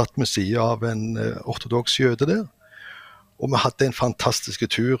 satt med siden av en ortodoks jøde der, og vi hadde en fantastisk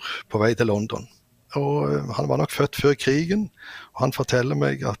tur på vei til London. Og han var nok født før krigen, og han forteller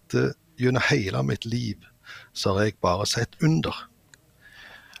meg at gjennom hele mitt liv så har jeg bare sett under.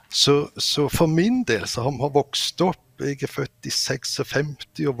 Så for min del så har vi vokst opp, jeg født i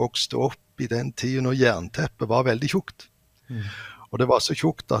 56 og vokste opp i den tiden når jernteppet var veldig tjukt. Og det var så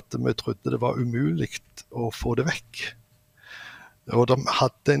tjukt at vi trodde det var umulig å få det vekk. Og de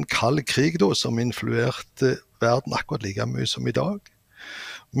hadde en kald krig da som influerte verden akkurat like mye som i dag.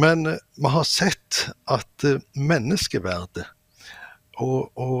 Men vi har sett at menneskeverdet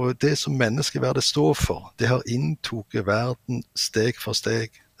og det som menneskeverdet står for, det har inntoket verden steg for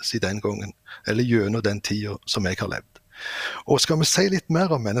steg siden den gangen, eller gjennom den tiden som jeg har levd. Og skal vi si litt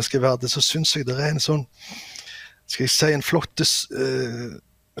mer om menneskeverdet, så synes jeg det en sånn, skal jeg si, en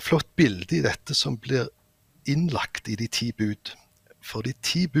flott bilde i dette som blir innlagt i de 10 bud. For de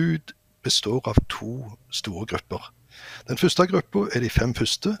 10 bud består av 2 store grupper. Den første gruppa de 5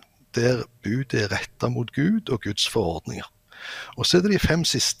 første, der budet rettet mot Gud og Guds forordninger. Og så det de 5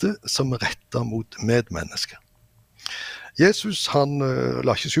 siste som rettet mot medmennesker. Jesus han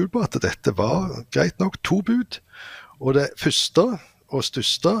la ikke skjul på at dette var greit nok 2 bud, og det første og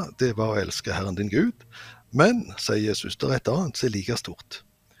største det var å elske Herren din Gud, men, sier Jesus, det et annet som like stort,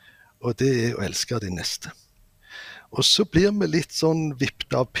 og det å elske din neste. Og så blir vi litt sånn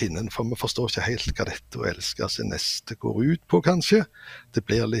vippet av pinnen, for vi forstår ikke helt hva dette å elske sin neste går ut på kanskje. Det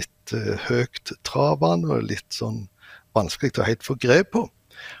blir litt høyt travende og litt sånn vanskelig å helt få grep på.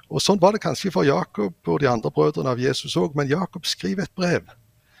 Og sånn var det kanskje for Jakob og de andre brødrene av Jesus også, men Jakob skriver et brev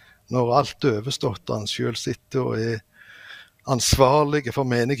når alt overstått han selv sitter og ansvarlig for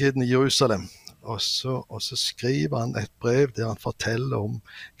menigheten i Jerusalem. Og så skriver han et brev der han forteller om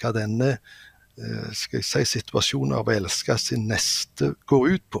hva denne skal jeg si, situasjonen av å elske sin neste går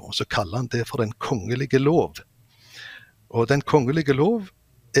ut på, og så kaller han det for den kongelige lov. Og den kongelige lov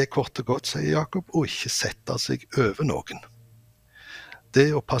kort og godt, sier Jakob, å ikke sette seg over noen.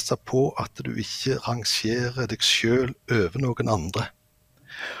 Det å passe på at du ikke rangerer deg selv over noen andre.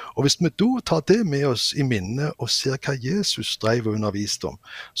 Og hvis vi da tar det med oss i minne og ser hva Jesus drev og underviste om,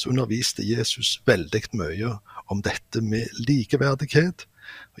 så underviste Jesus veldig mye om dette med likeverdighet.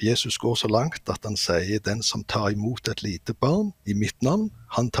 Og Jesus går så langt at han sier, den som tar imot et lite barn i mitt navn,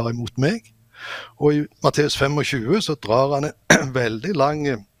 han tar imot meg. Og i Matteus 25 så drar han en veldig lang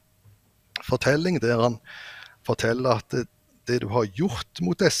fortelling der han forteller at det du har gjort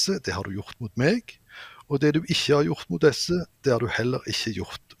mot disse, det har du gjort mot meg. Og det du ikke har gjort mot disse, det har du heller ikke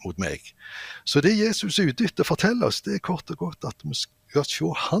gjort mot meg. Så det Jesus ute etter forteller oss, det kort og godt at vi skal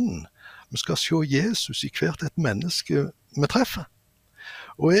se han Vi skal se Jesus i hvert et menneske vi treffer.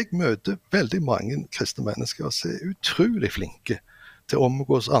 Og jeg møter veldig mange kristne mennesker som utrolig flinke til å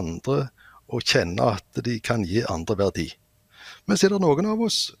omgås andre og kjenne at de kan gi andre verdi. Men så det noen av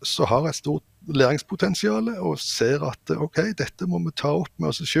oss som har et stort læringspotensial og ser at ok, dette må vi ta opp med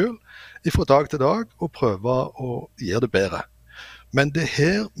oss selv fra dag til dag og prøve å gjøre det bedre. Men det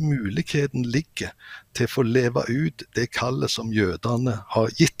her muligheten ligger til å få leve ut det kallet som jødene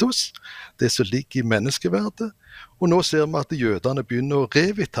har gitt oss, det som ligger i menneskeverdet. Og nå ser vi at jødene begynner å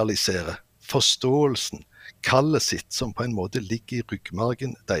revitalisere forståelsen, kallet sitt, som på en måte ligger i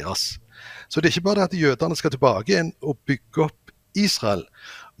ryggmargen deres. Så det er ikke bare at jødene skal tilbake igjen og bygge opp Israel,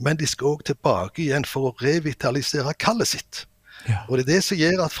 men de skal også tilbake igjen for å revitalisere kallet sitt. Ja. Og det er det som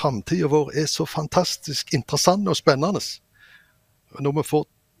gjør at fremtiden vår er så fantastisk interessant og spennende. Når vi får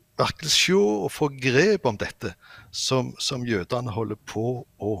virkelig se og få grep om dette, som jødene holder på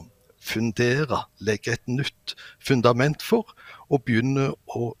å fundere, legge et nytt fundament for, og begynne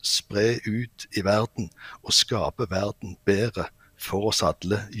å spre ut i verden, og skape verden bedre for oss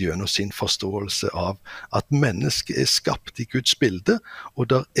alle, gjennom sin forståelse av at mennesket er skapt i Guds bilde,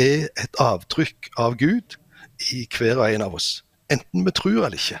 og der er et avtrykk av Gud i hver og en av oss, enten vi tror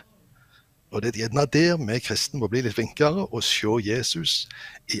eller ikke. Og det er gjerne der vi kristne må bli litt flinkere og se Jesus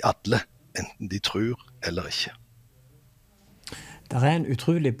i alle, enten de tror eller ikke. Det er en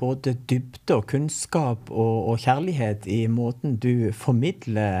utrolig både dybde og kunnskap og kjærlighet i måten du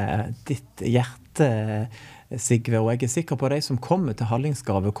formidler ditt hjerte, Sigve, og jeg er sikker på at de som kommer til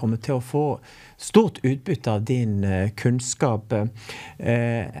Hallingskarvet kommer til å få stort utbytte av din kunnskap.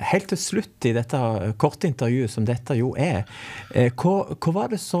 Helt til slutt i dette korte intervjuet som dette jo er, hva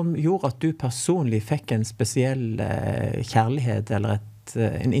var det som gjorde at du personlig fikk en spesiell kjærlighet eller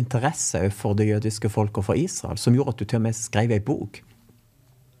en interesse for det jødiske folk og for Israel, som gjorde at du til og med skrev en bok?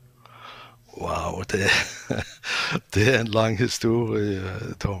 Wow, det er en lang historie,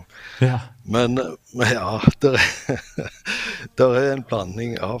 Tom. Ja. Men ja, det er en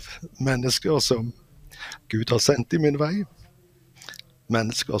blanding av mennesker som Gud har sendt i min vei.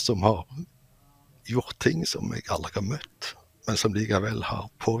 Mennesker som har gjort ting som jeg aldri har møtt, men som likevel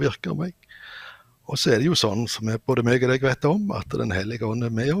har påvirket meg. Og så er det jo sånn som både meg og deg vet om, at Den hellige ånd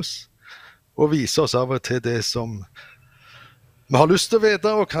er med oss, og viser oss av og til det som vi har lyst til å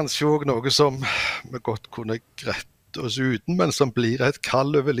vite, og kanskje også noe som vi godt kunne grette oss uten, men som blir et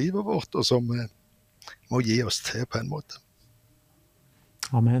kall over livet vårt, og som vi må gi oss til på en måte.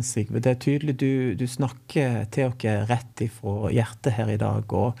 Amen, Sigve. Det er tydelig du snakker til oss rett ifra hjertet her i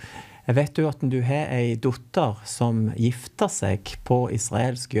dag, og jeg vet jo at du har en dotter som gifter seg på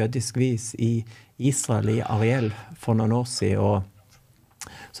israelsk-jødisk vis i Israel, i Ariel, for noen år siden,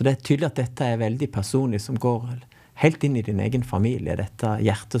 så det er tydelig at dette er veldig personlig, som går helt inn i din egen familie, dette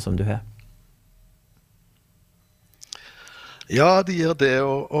hjertet som du har. Ja, de gjør det,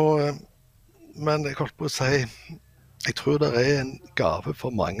 men jeg holdt på å si, jeg tror det er en gave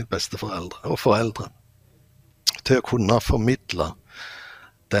for mange besteforeldre og foreldre til å kunne formidle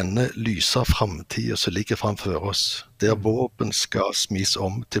denne lyse fremtiden som ligger fremfor oss, der våpen skal smis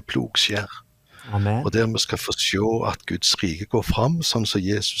om til plogskjær. Amen. Og der vi skal få se at Guds rike går frem, sånn som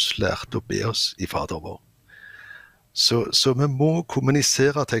Jesus lærte å be oss i Fader vår. Så vi må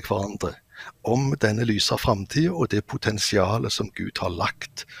kommunisere til hverandre om denne lyse fremtiden og det potensialet som Gud har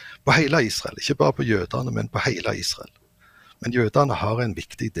lagt på hele Israel. Ikke bare på jødene, men på hele Israel. Men jødene har en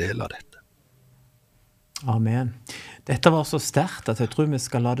viktig del av dette. Amen. Dette var så sterkt at jeg tror vi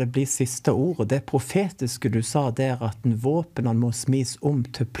skal la det bli siste ord. Og det profetiske du sa der, at våpenen må smis om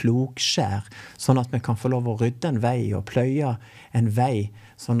til plogskjær, sånn at vi kan få lov å rydde en vei og pløye en vei,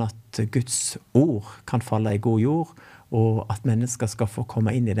 sånn at Guds ord kan falle i god jord, og at mennesker skal få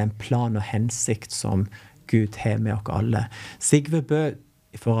komme inn i den plan og hensikt som Gud har med oss alle. Sigve Bø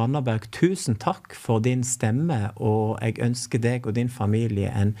for Randaberg, tusen takk for din stemme, og jeg ønsker deg og din familie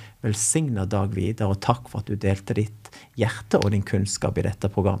en velsignet dag videre, og takk for at du delte ditt hjerte og din kunnskap i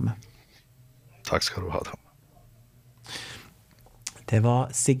dette programmet. Takk skal du ha, Tom. Det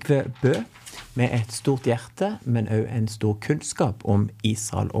var Sigve Bø med et stort hjerte, men også en stor kunnskap om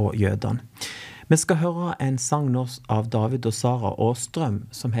Israel og jødene. Vi skal høre en sang nå av David og Sara Åstrøm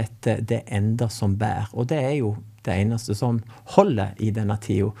som heter «Det enda som bær», og det er jo det eneste som holder i denne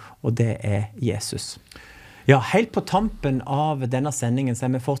tiden, og det er Jesus. Ja, helt på tampen av denne sendingen så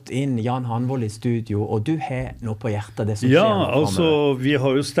har vi fått inn Jan Hanvold I studio, og du har noe på hjertet det som skjer nå fremover. Altså, vi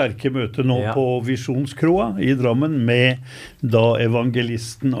har jo sterke møter nå på Visjonskroa I Drammen med da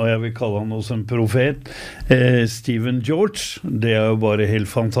evangelisten, og jeg vil kalle han også en profet, Stephen George. Det jo bare helt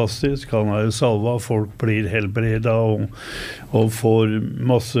fantastisk. Han jo salva, folk blir helbreda og får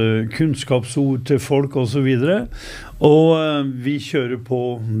masse kunnskapsord til folk og så videre. Og vi kjører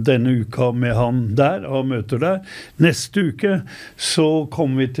på denne uka med han der, ha møter der. Neste uke så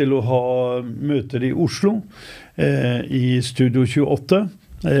kommer vi til å ha møter I Oslo, I Studio 28,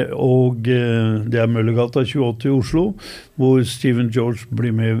 og det Møllergata 28 I Oslo, hvor Stephen George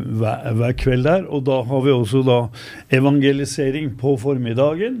blir med hver kveld der, og da har vi også da evangelisering på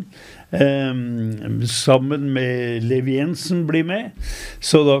formiddagen, sammen med Levi Jensen blir med,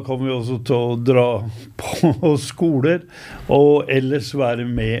 så da kommer vi også til å dra på skoler og ellers være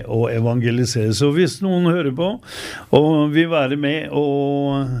med og evangelisere. Så hvis noen hører på og vil være med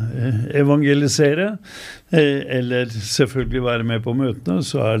og evangelisere, eller selvfølgelig være med på møtene,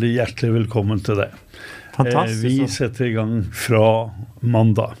 så det hjertelig velkommen til det. Fantastisk. Vi setter I gang fra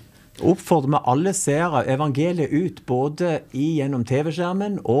mandag. Oppfordrer med alle seere evangeliet ut både gjennom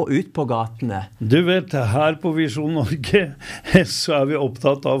TV-skjermen og ut på gatene. Du vet, her på Visjon Norge så vi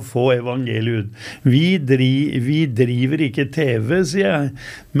opptatt av å få evangeliet ut. Vi driver ikke TV, sier jeg,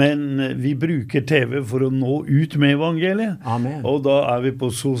 men vi bruker TV for å nå ut med evangeliet. Amen. Og da vi på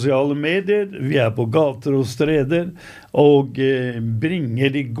sosiale medier, vi på gater og streder, og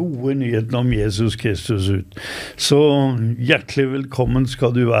bringer de gode nyhetene om Jesus Kristus ut. Så hjertelig velkommen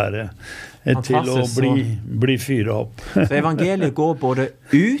skal du være til å bli fyret opp. Så evangeliet går både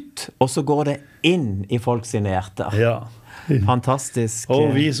ut, og så går det inn I folk sine hjerter. Ja. Fantastisk.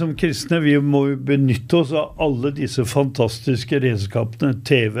 Og vi som kristne, vi må jo benytte oss av alle disse fantastiske redskapene,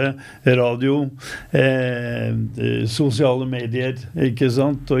 TV, radio, sosiale medier, ikke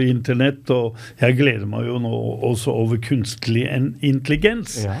sant, og internett, og jeg gleder meg jo nå også over kunstlig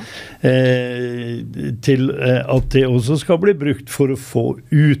intelligens, til at det også skal bli brukt for å få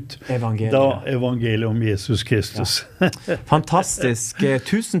ut evangeliet om Jesus Kristus. Ja. Fantastisk.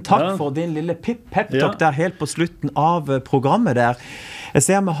 Tusen takk for din lille pep-talk der helt på slutten av programmet der. Jeg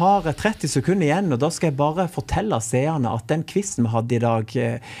ser vi har 30 sekunder igjen, og da skal jeg bare fortelle seerne at den quizen vi hadde I dag,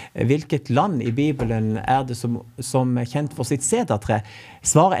 hvilket land I Bibelen det som kjent for sitt cedertre?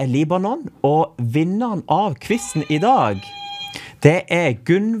 Svaret Libanon, og vinneren av quizen I dag, det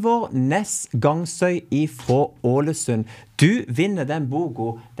Gunvor Næss Gangsøy fra Ålesund. Du vinner den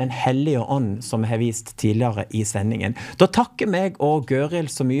boka, Den hellige ånd, som jeg har vist tidligere I sendingen. Da takker meg og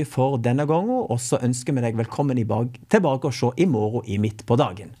Gøril så mye for denne gangen, og så ønsker vi deg velkommen tilbake og se I morgen I Midt på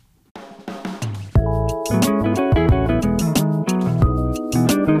dagen.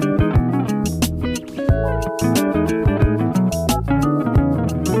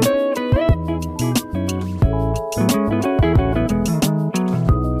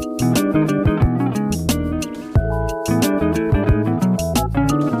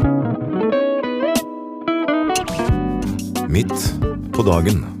 Midt på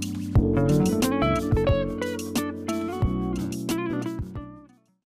dagen.